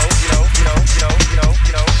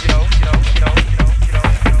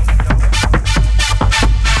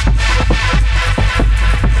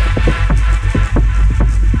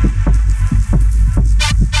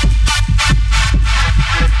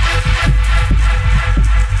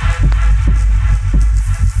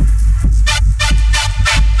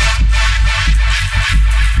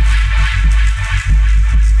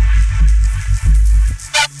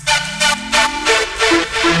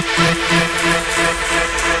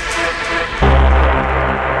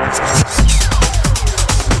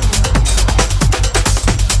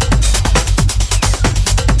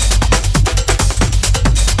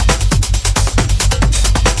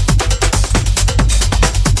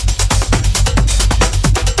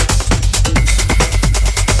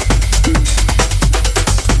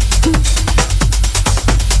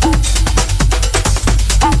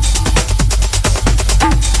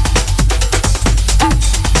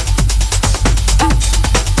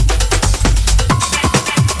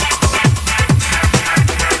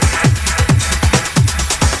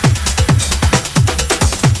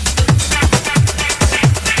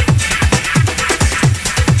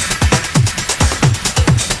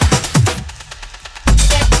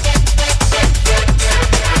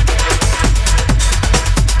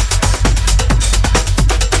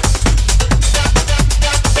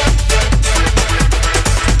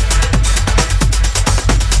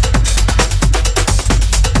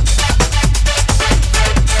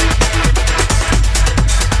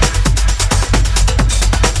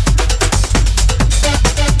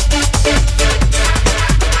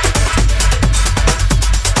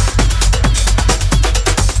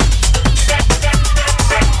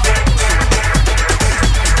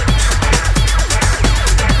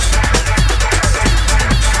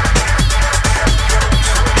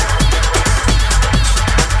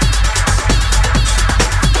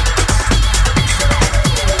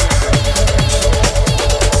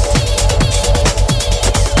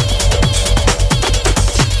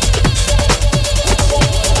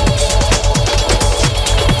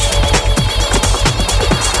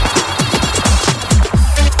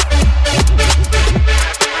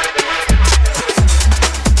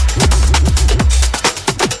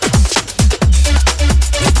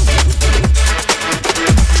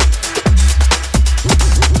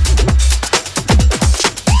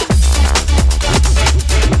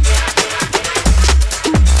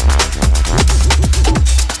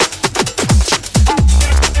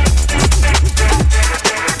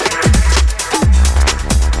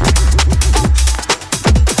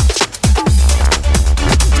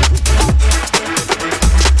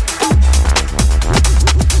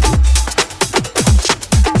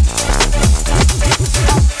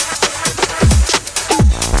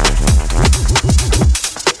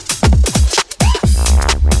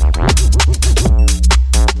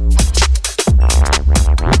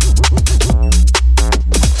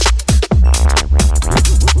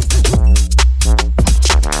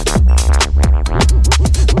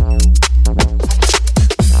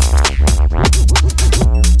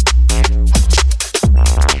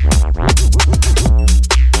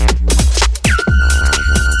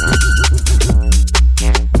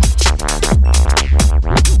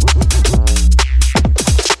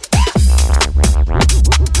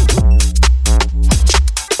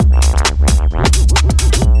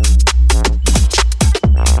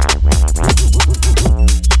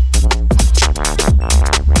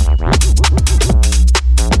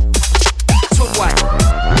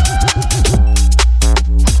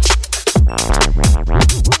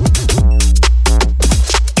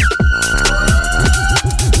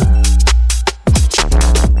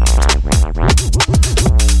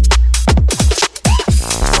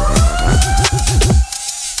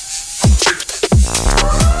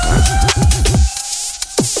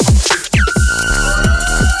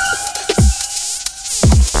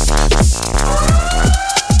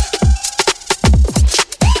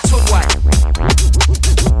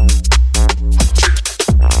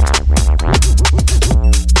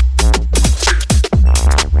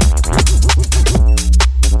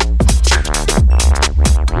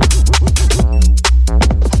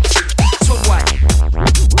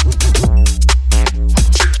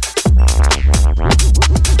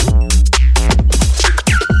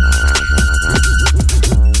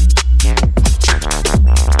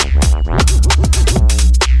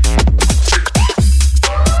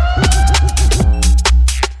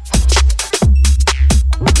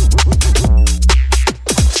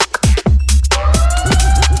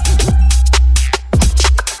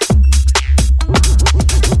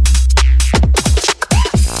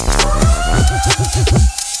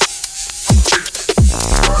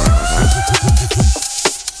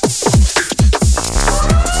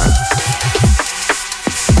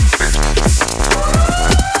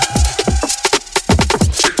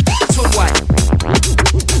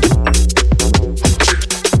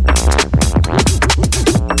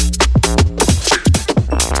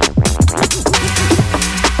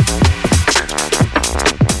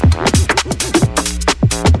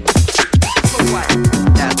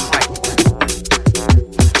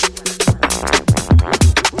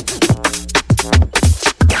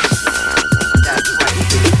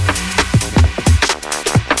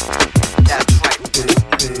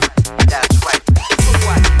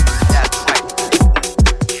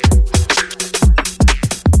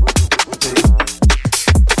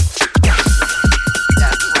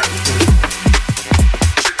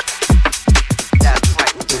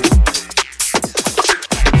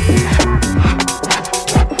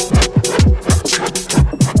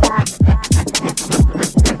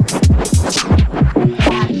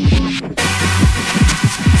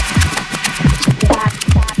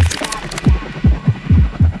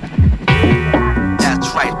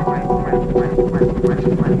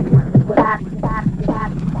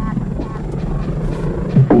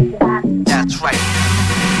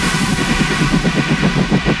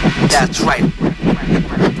 That's right.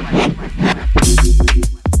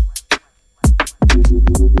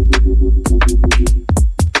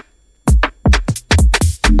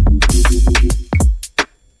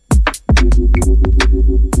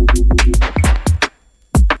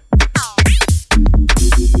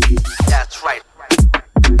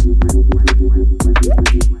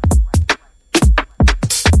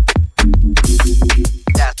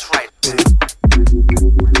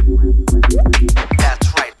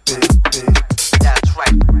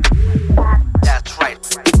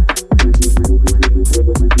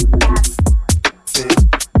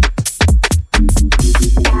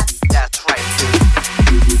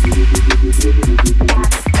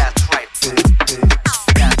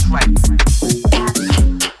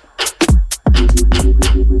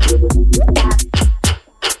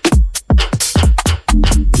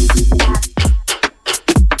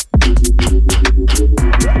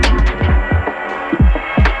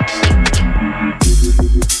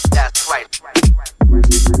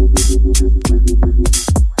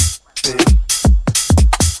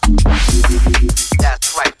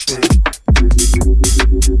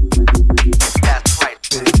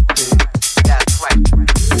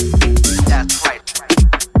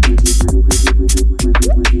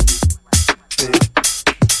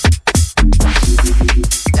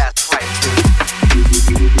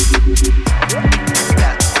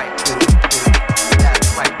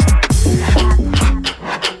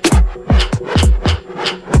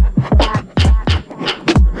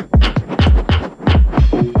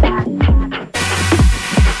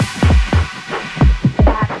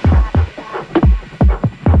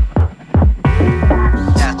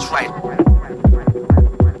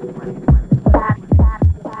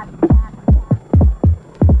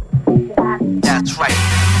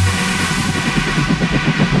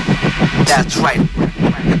 That's right.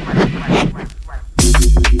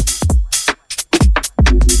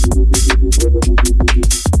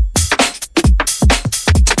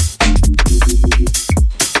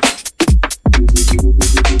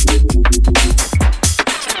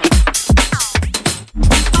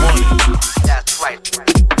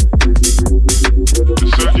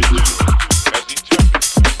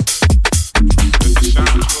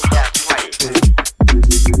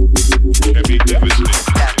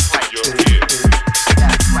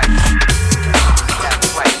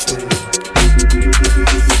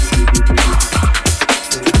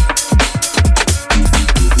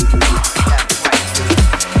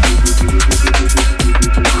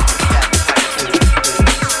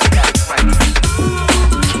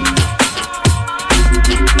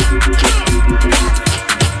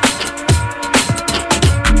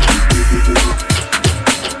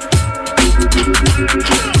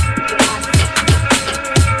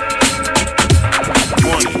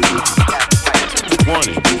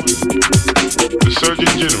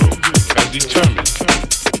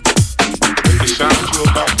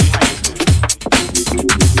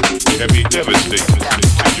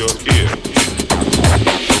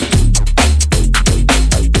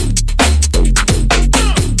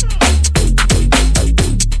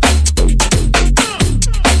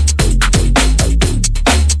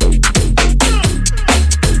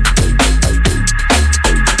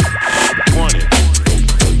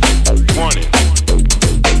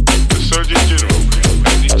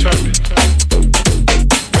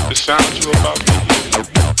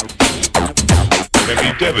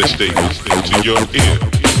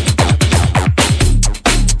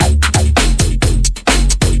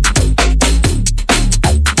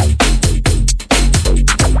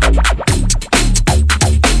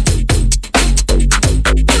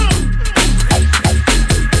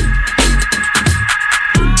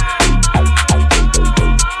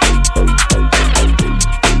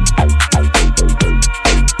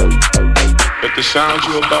 Sounds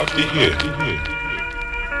you're about to hear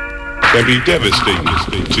can be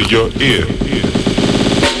devastating to your ear.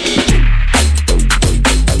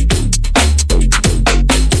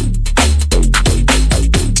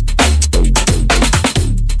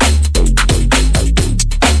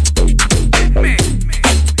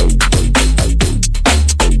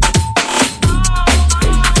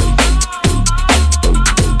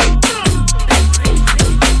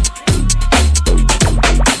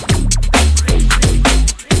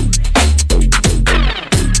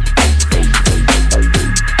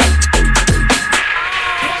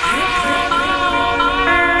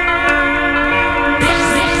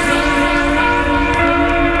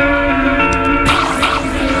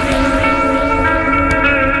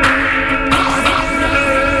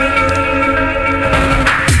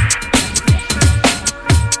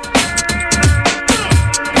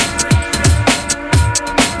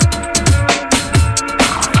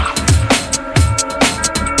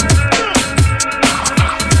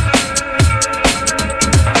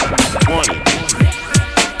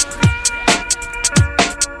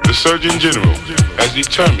 Surgeon General has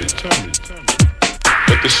determined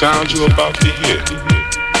that the sound you're about to hear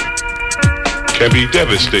can be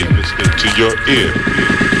devastating to your ear.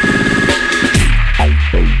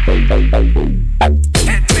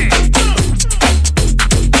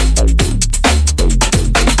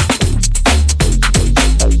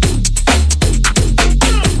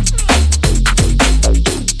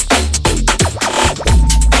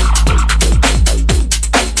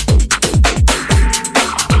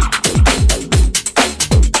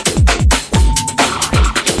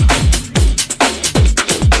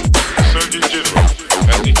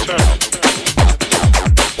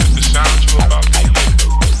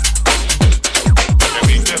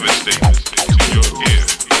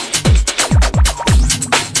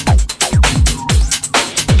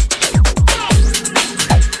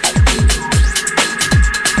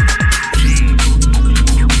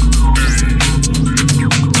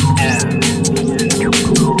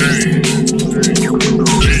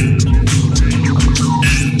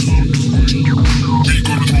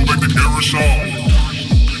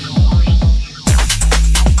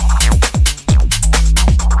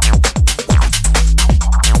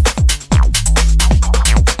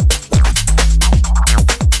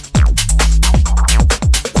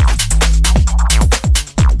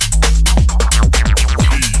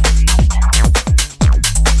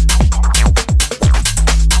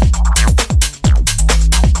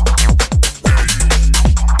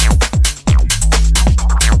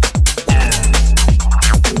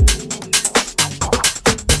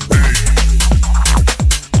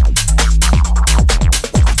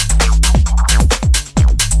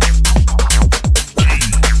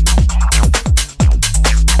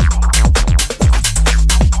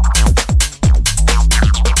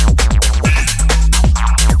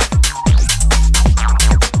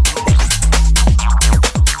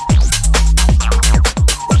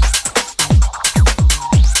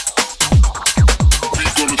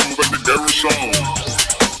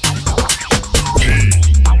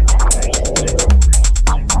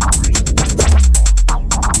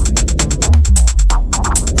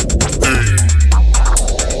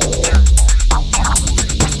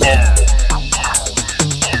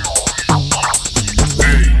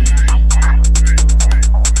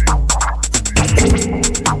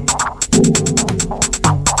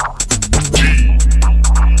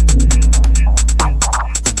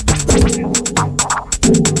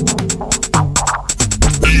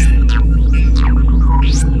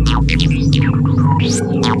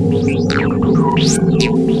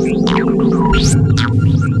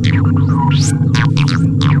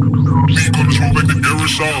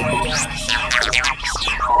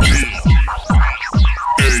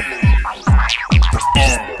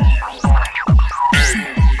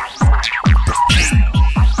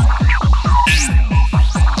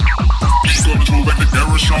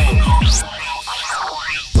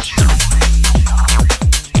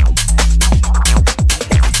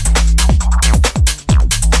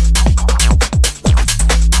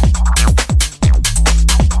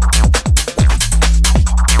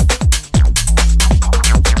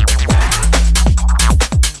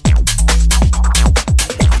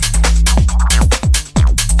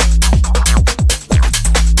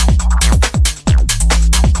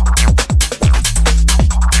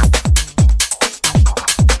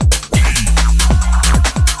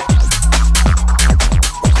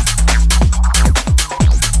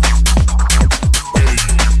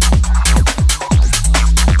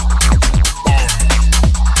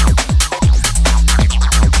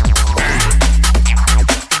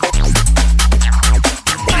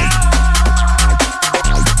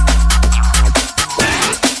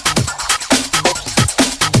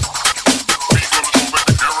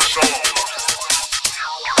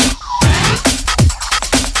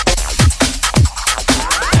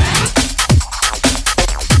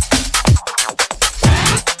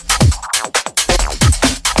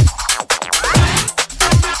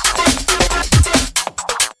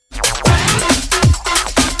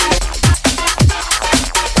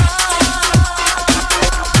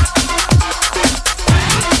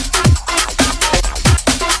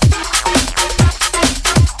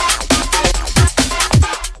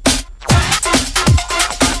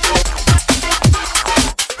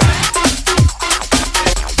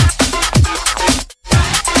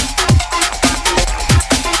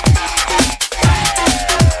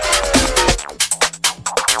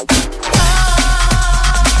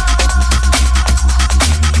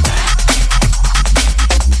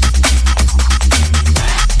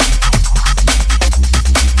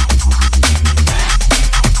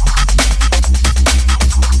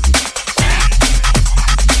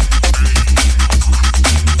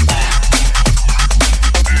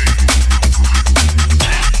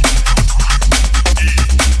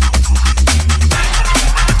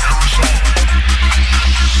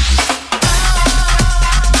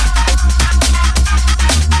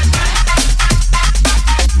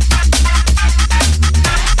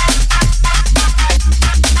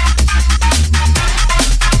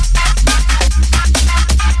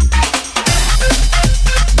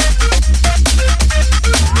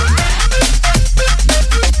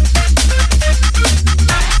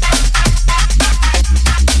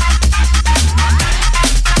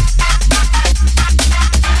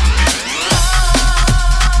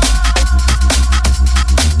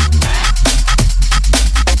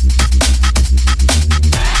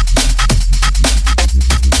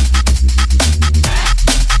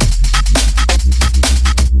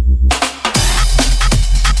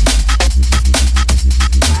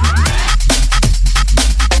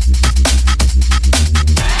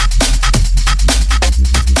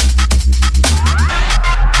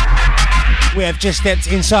 just stepped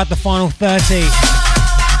inside the final 30.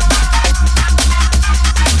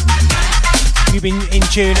 You've been in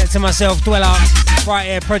tune to myself, Dweller, right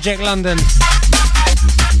here, Project London.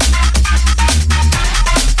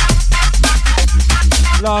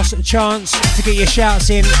 Last chance to get your shouts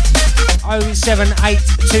in.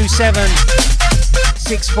 07827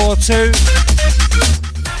 642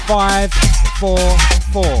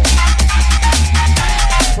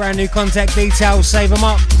 544. Brand new contact details, save them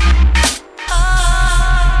up.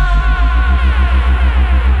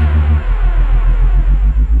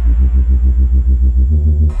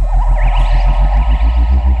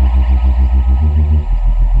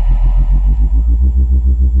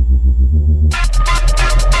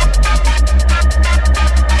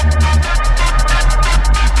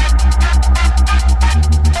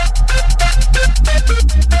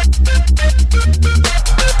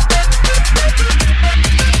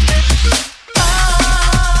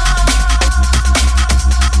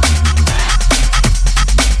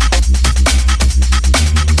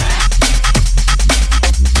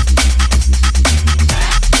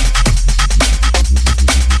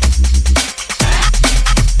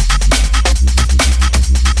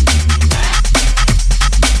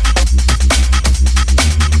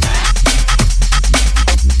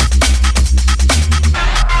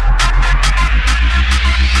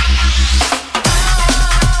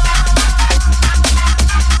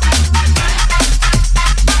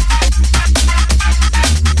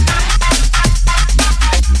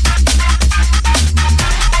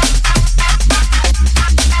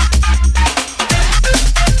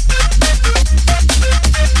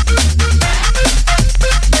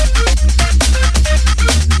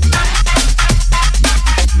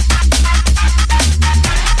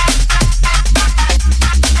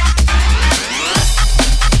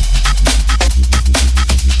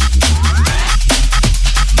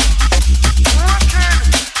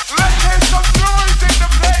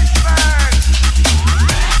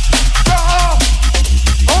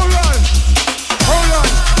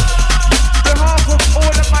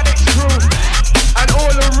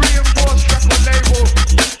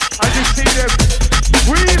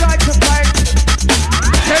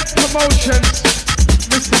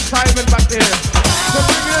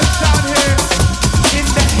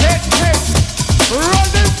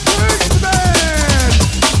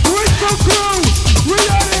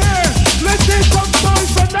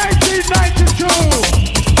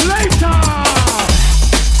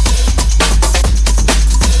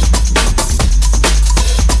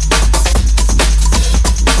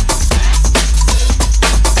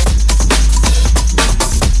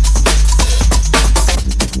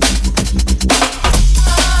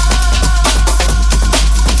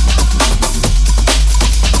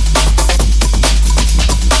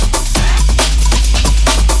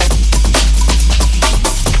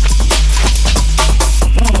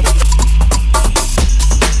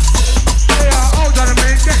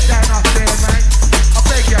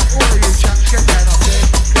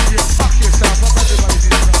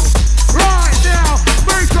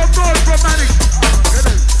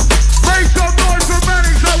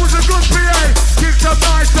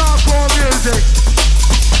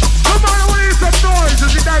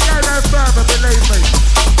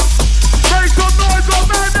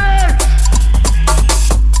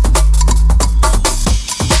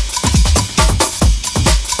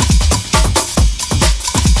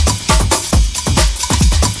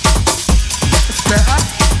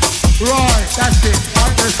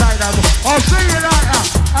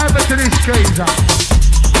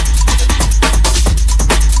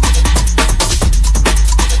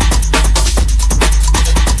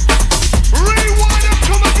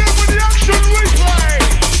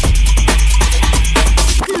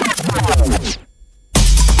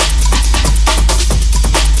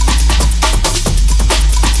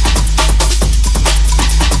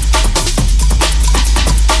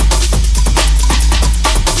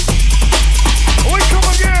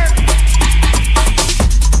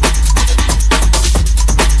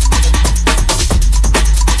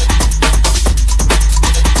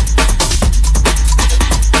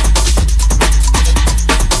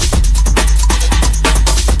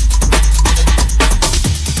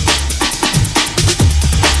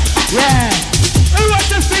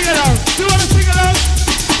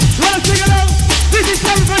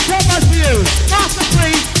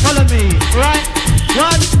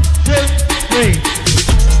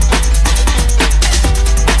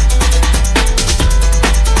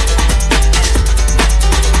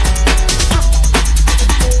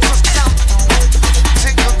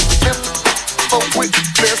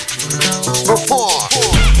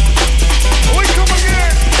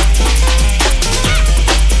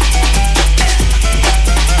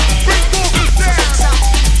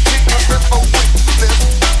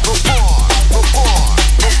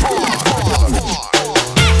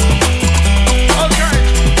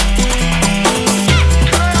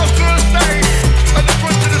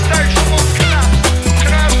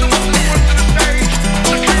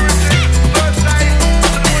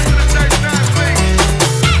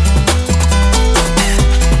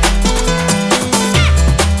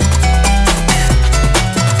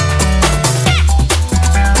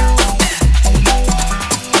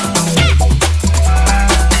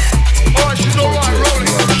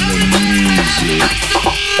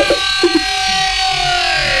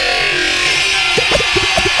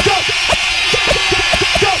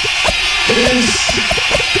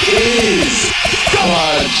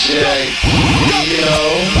 Project,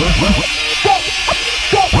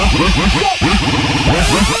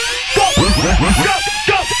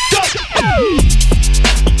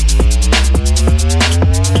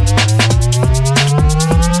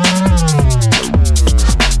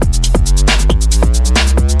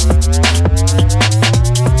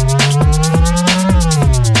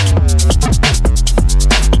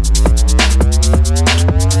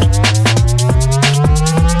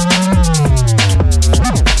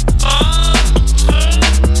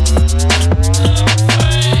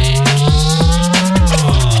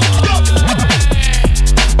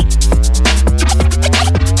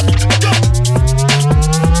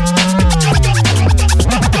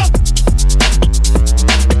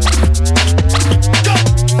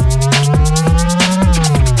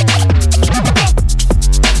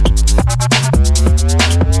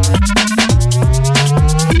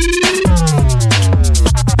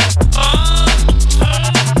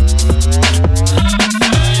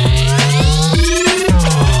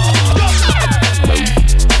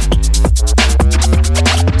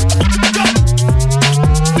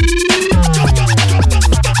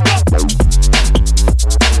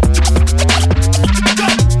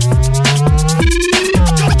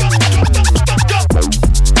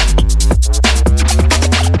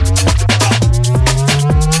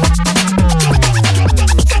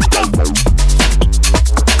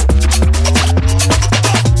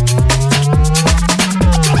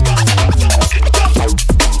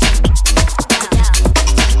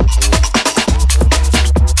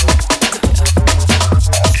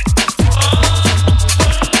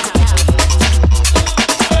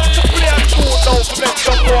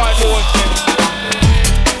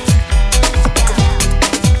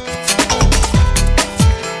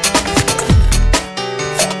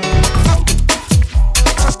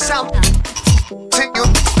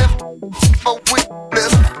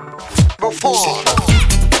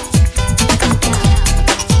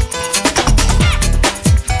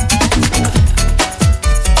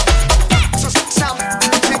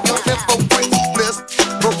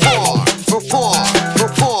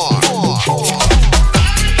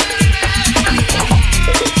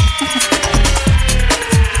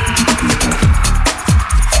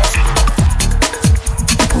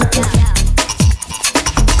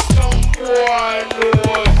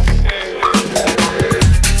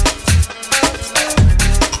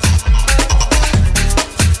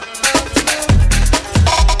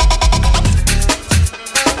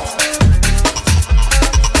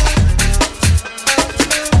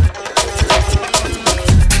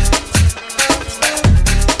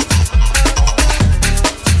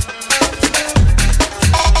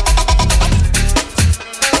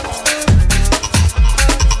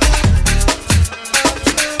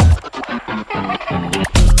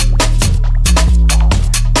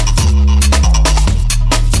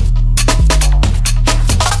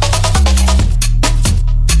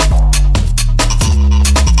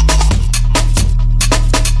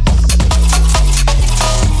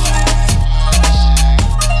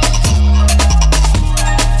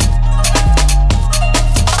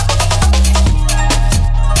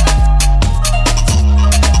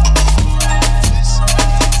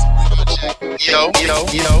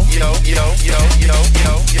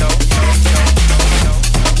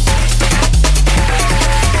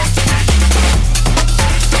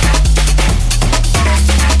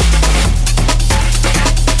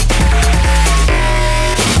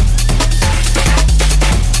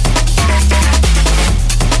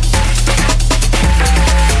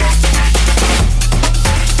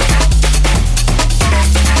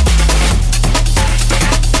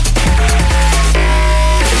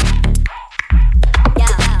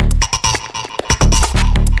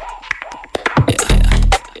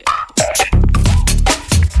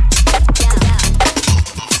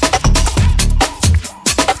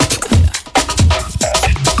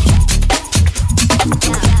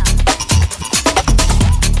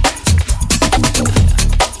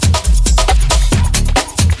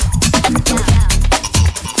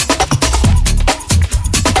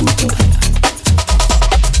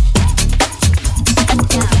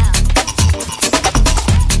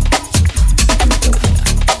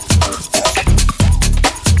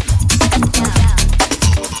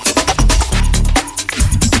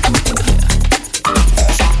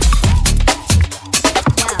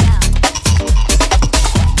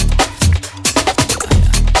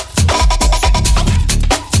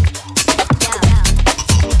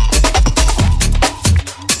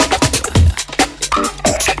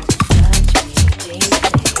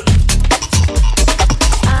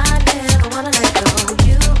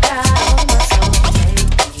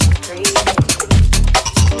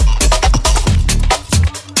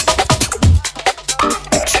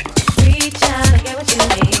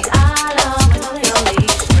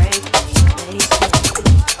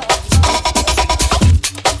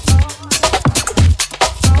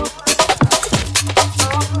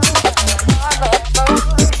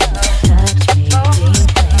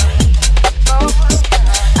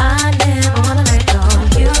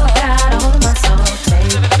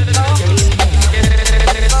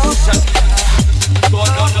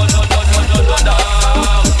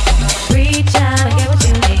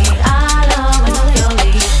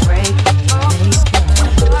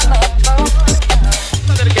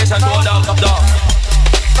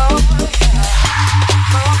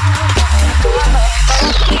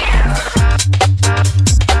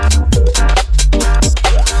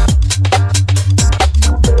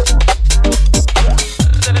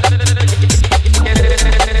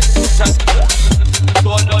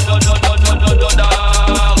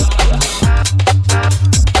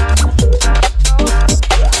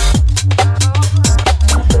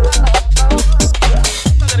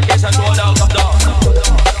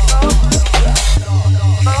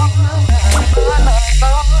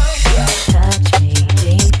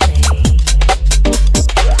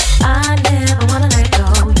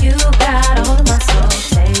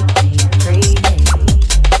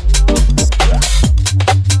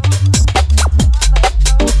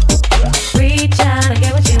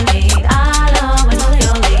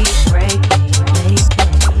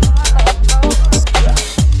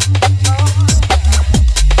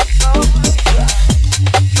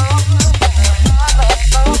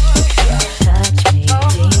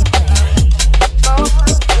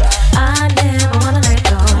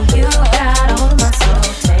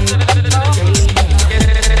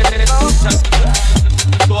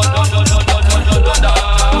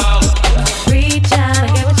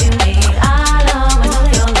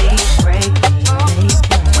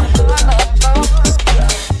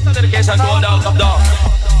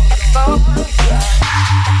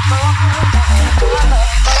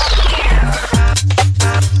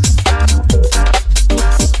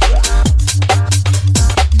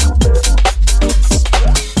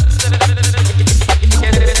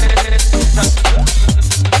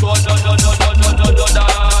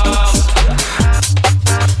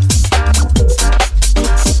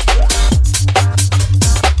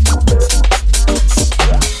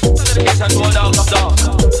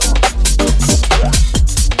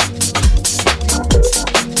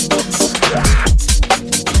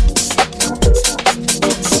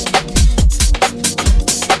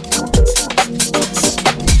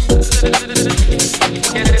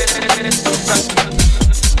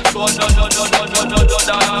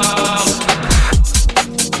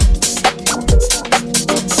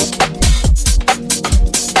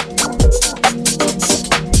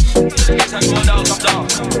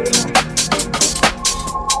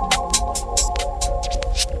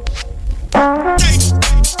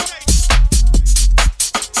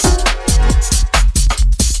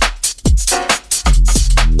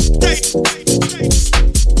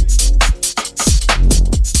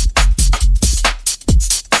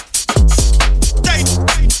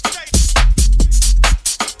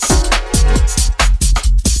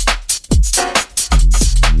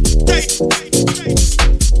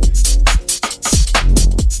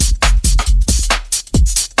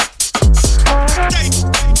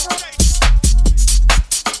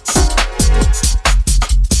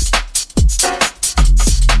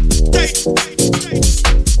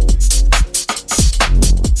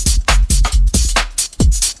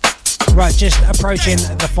 Right, just approaching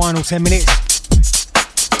the final 10 minutes.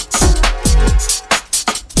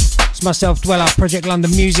 It's myself, Dweller, Project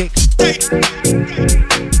London Music. I'm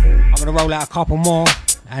going to roll out a couple more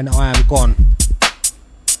and I am gone.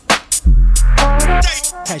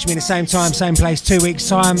 Catch me in the same time, same place, 2 weeks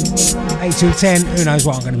time, 8 till 10. Who knows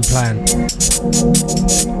what I'm going to be playing.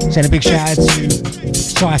 Send a big shout out to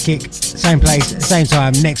Psychic, same place, same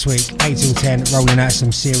time, next week, 8 till 10, rolling out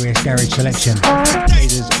some serious garage selection.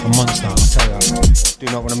 Lasers a monster, I'll tell you. Do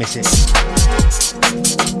not want to miss it.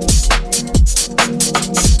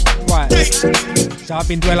 Right, so I've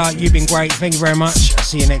been Dweller, you've been great, thank you very much. I'll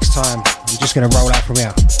see you next time. I'm just going to roll out from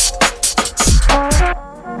here.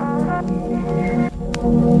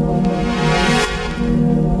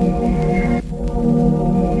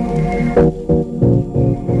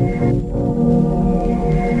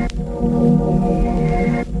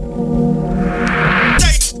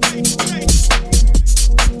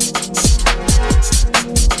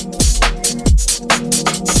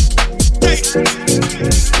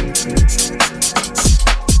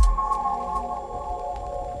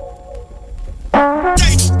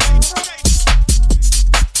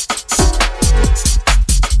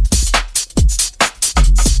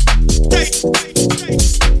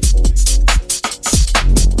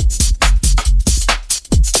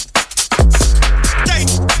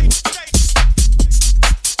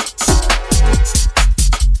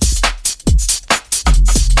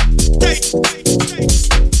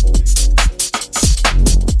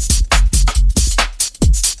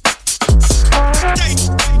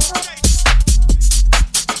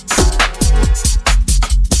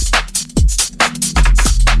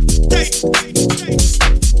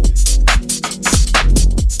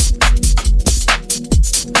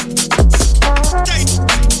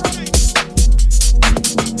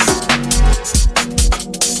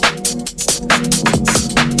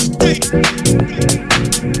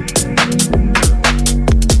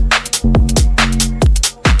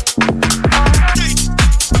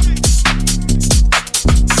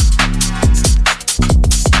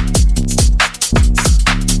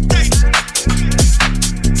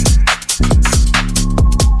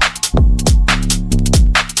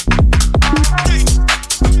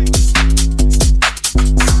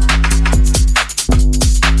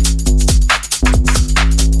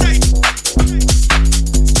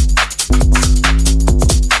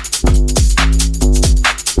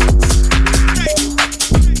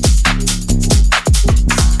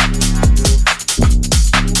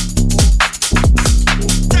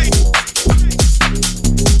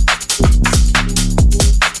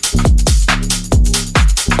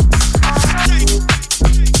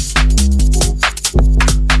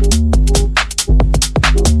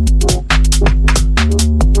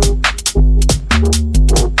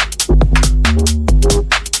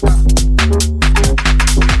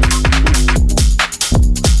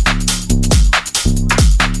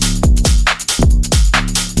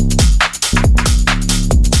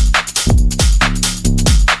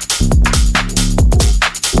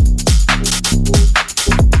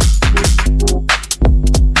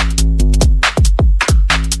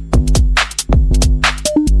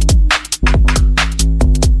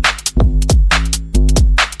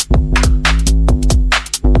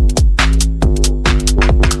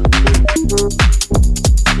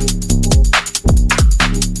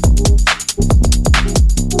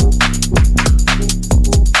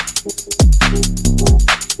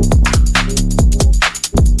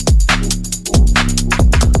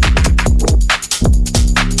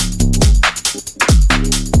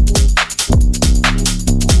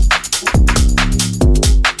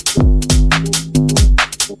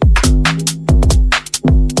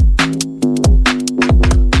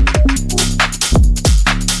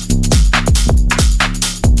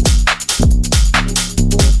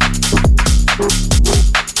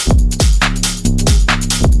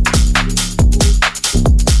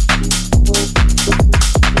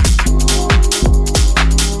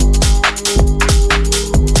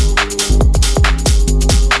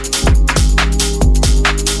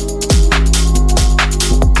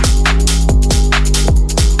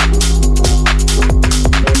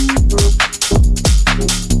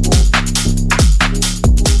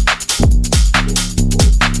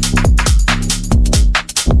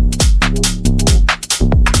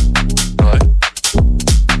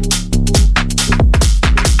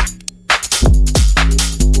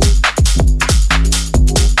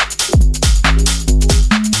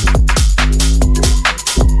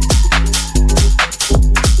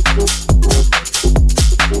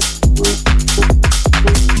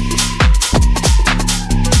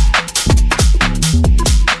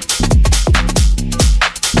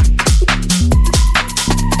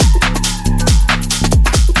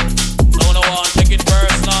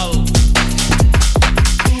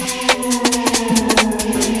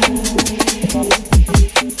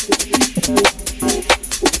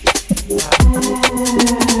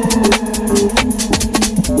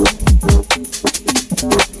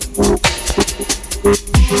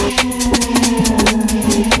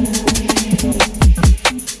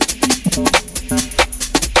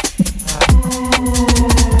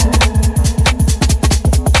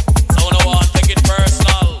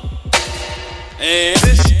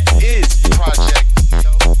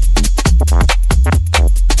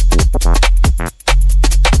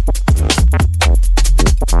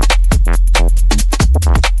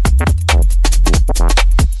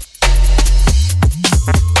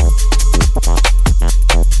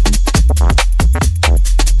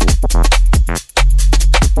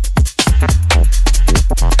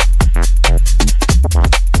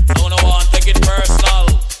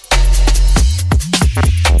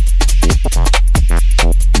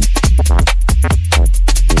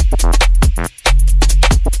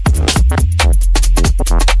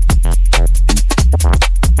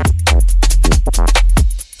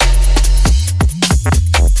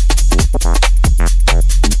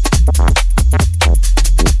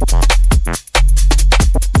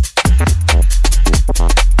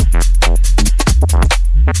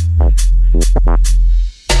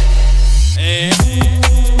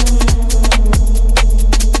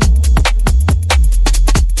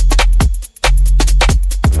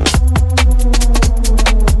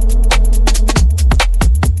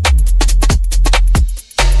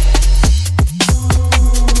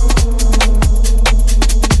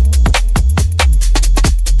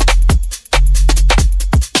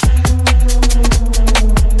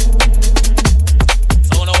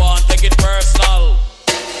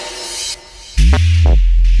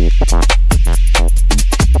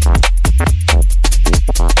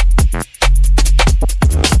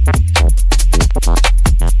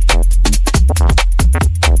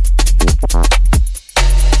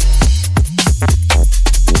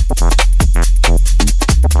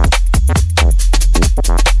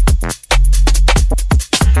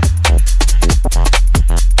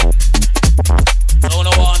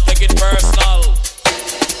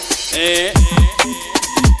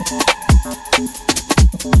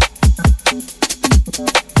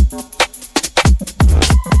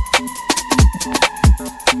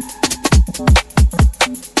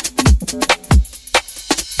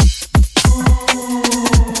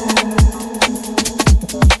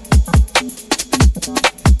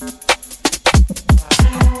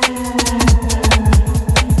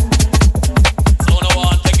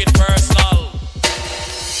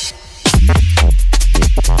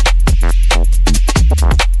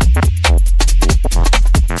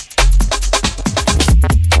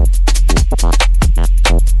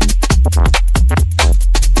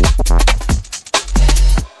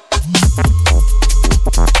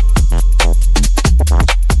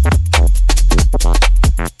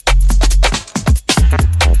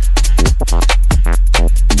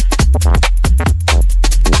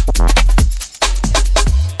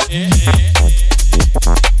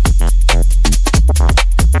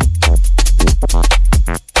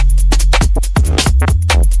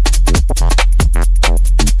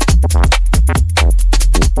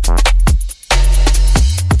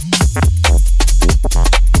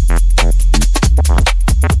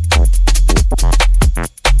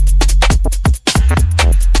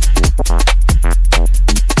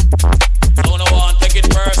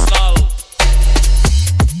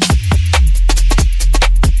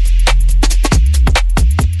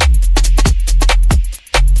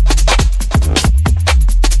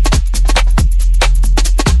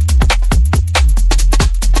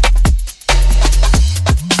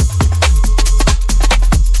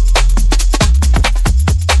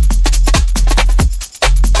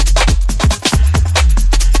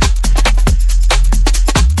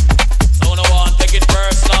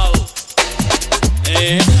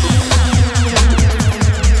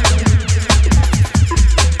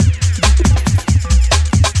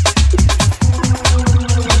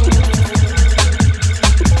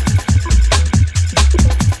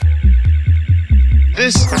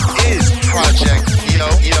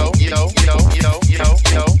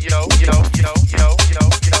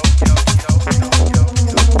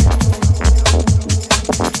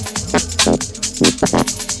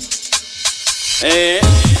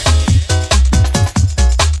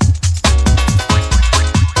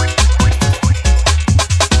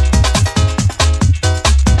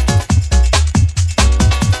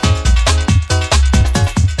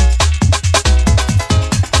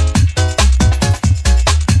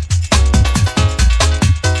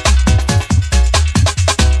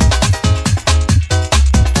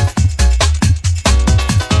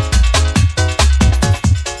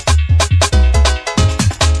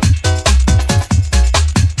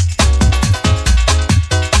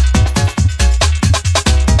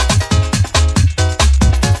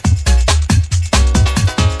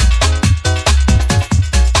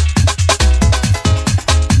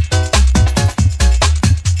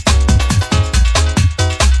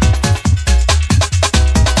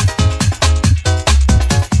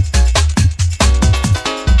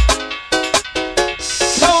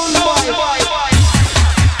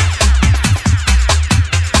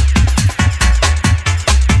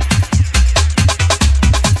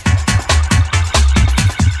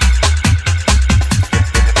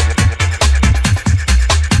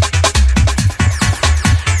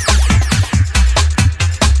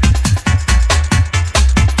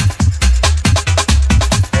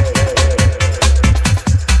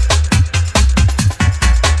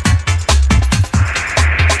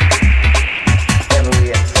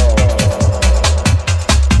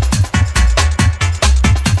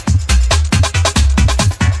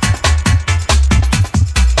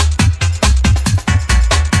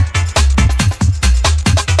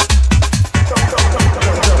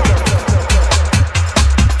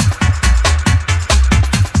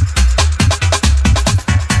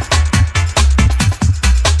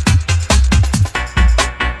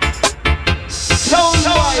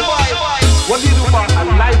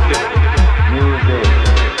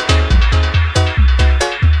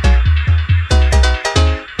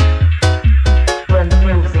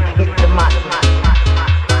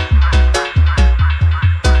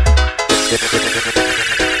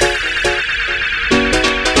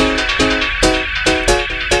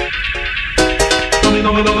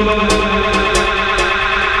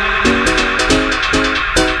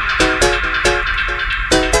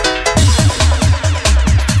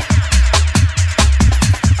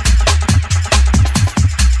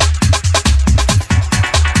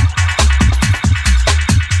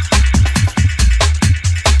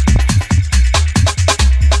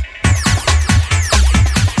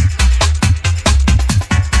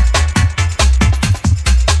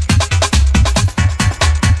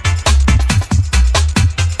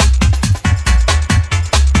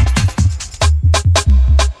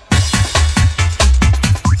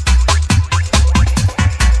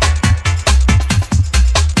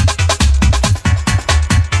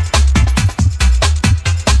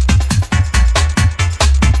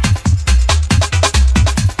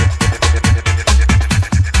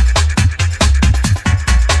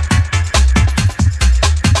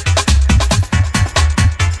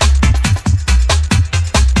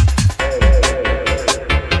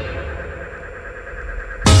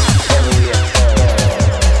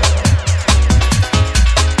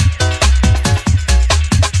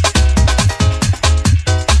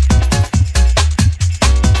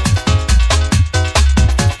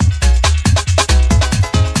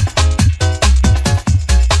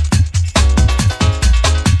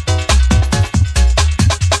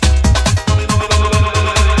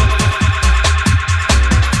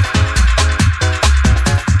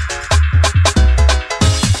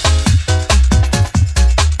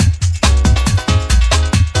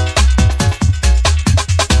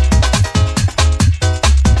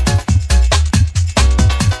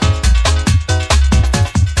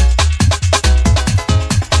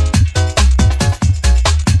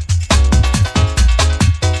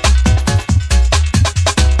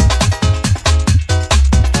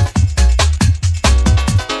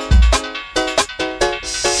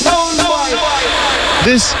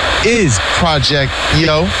 This is Project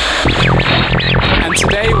Yo. And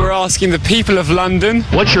today we're asking the people of London,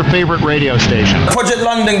 what's your favorite radio station? Project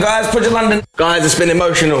London, guys. Project London. Guys, it's been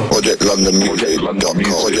emotional. ProjectLondonMusic.com.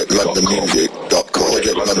 ProjectLondonMusic.com.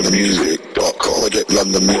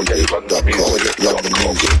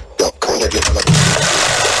 ProjectLondonMusic.com. ProjectLondonMusic.com.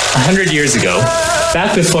 100 years ago,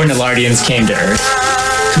 back before Nillardians came to Earth,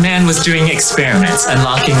 man was doing experiments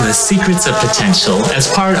unlocking the secrets of potential as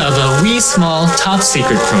part of a wee small top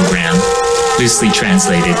secret program, loosely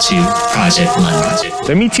translated to Project London.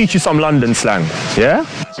 Let me teach you some London slang, yeah?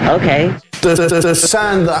 Okay. The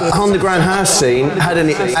sound that underground house scene hadn't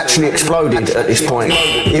actually exploded at this point.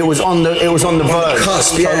 It was on the verge.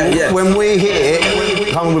 Cusp, yeah. When we hit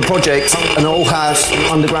it, coming with projects, an all house,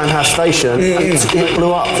 underground house station, it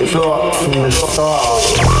blew up. It blew up from the start.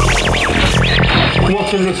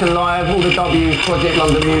 Watch and listen live, all the W's,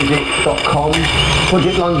 ProjectLondonMusic.com,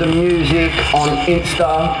 Project London Music on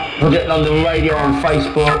Insta, Project London Radio on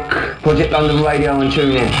Facebook, Project London Radio on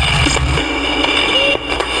TuneIn.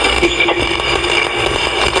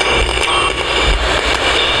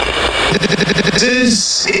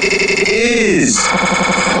 This is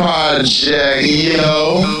Project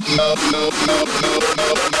Yo.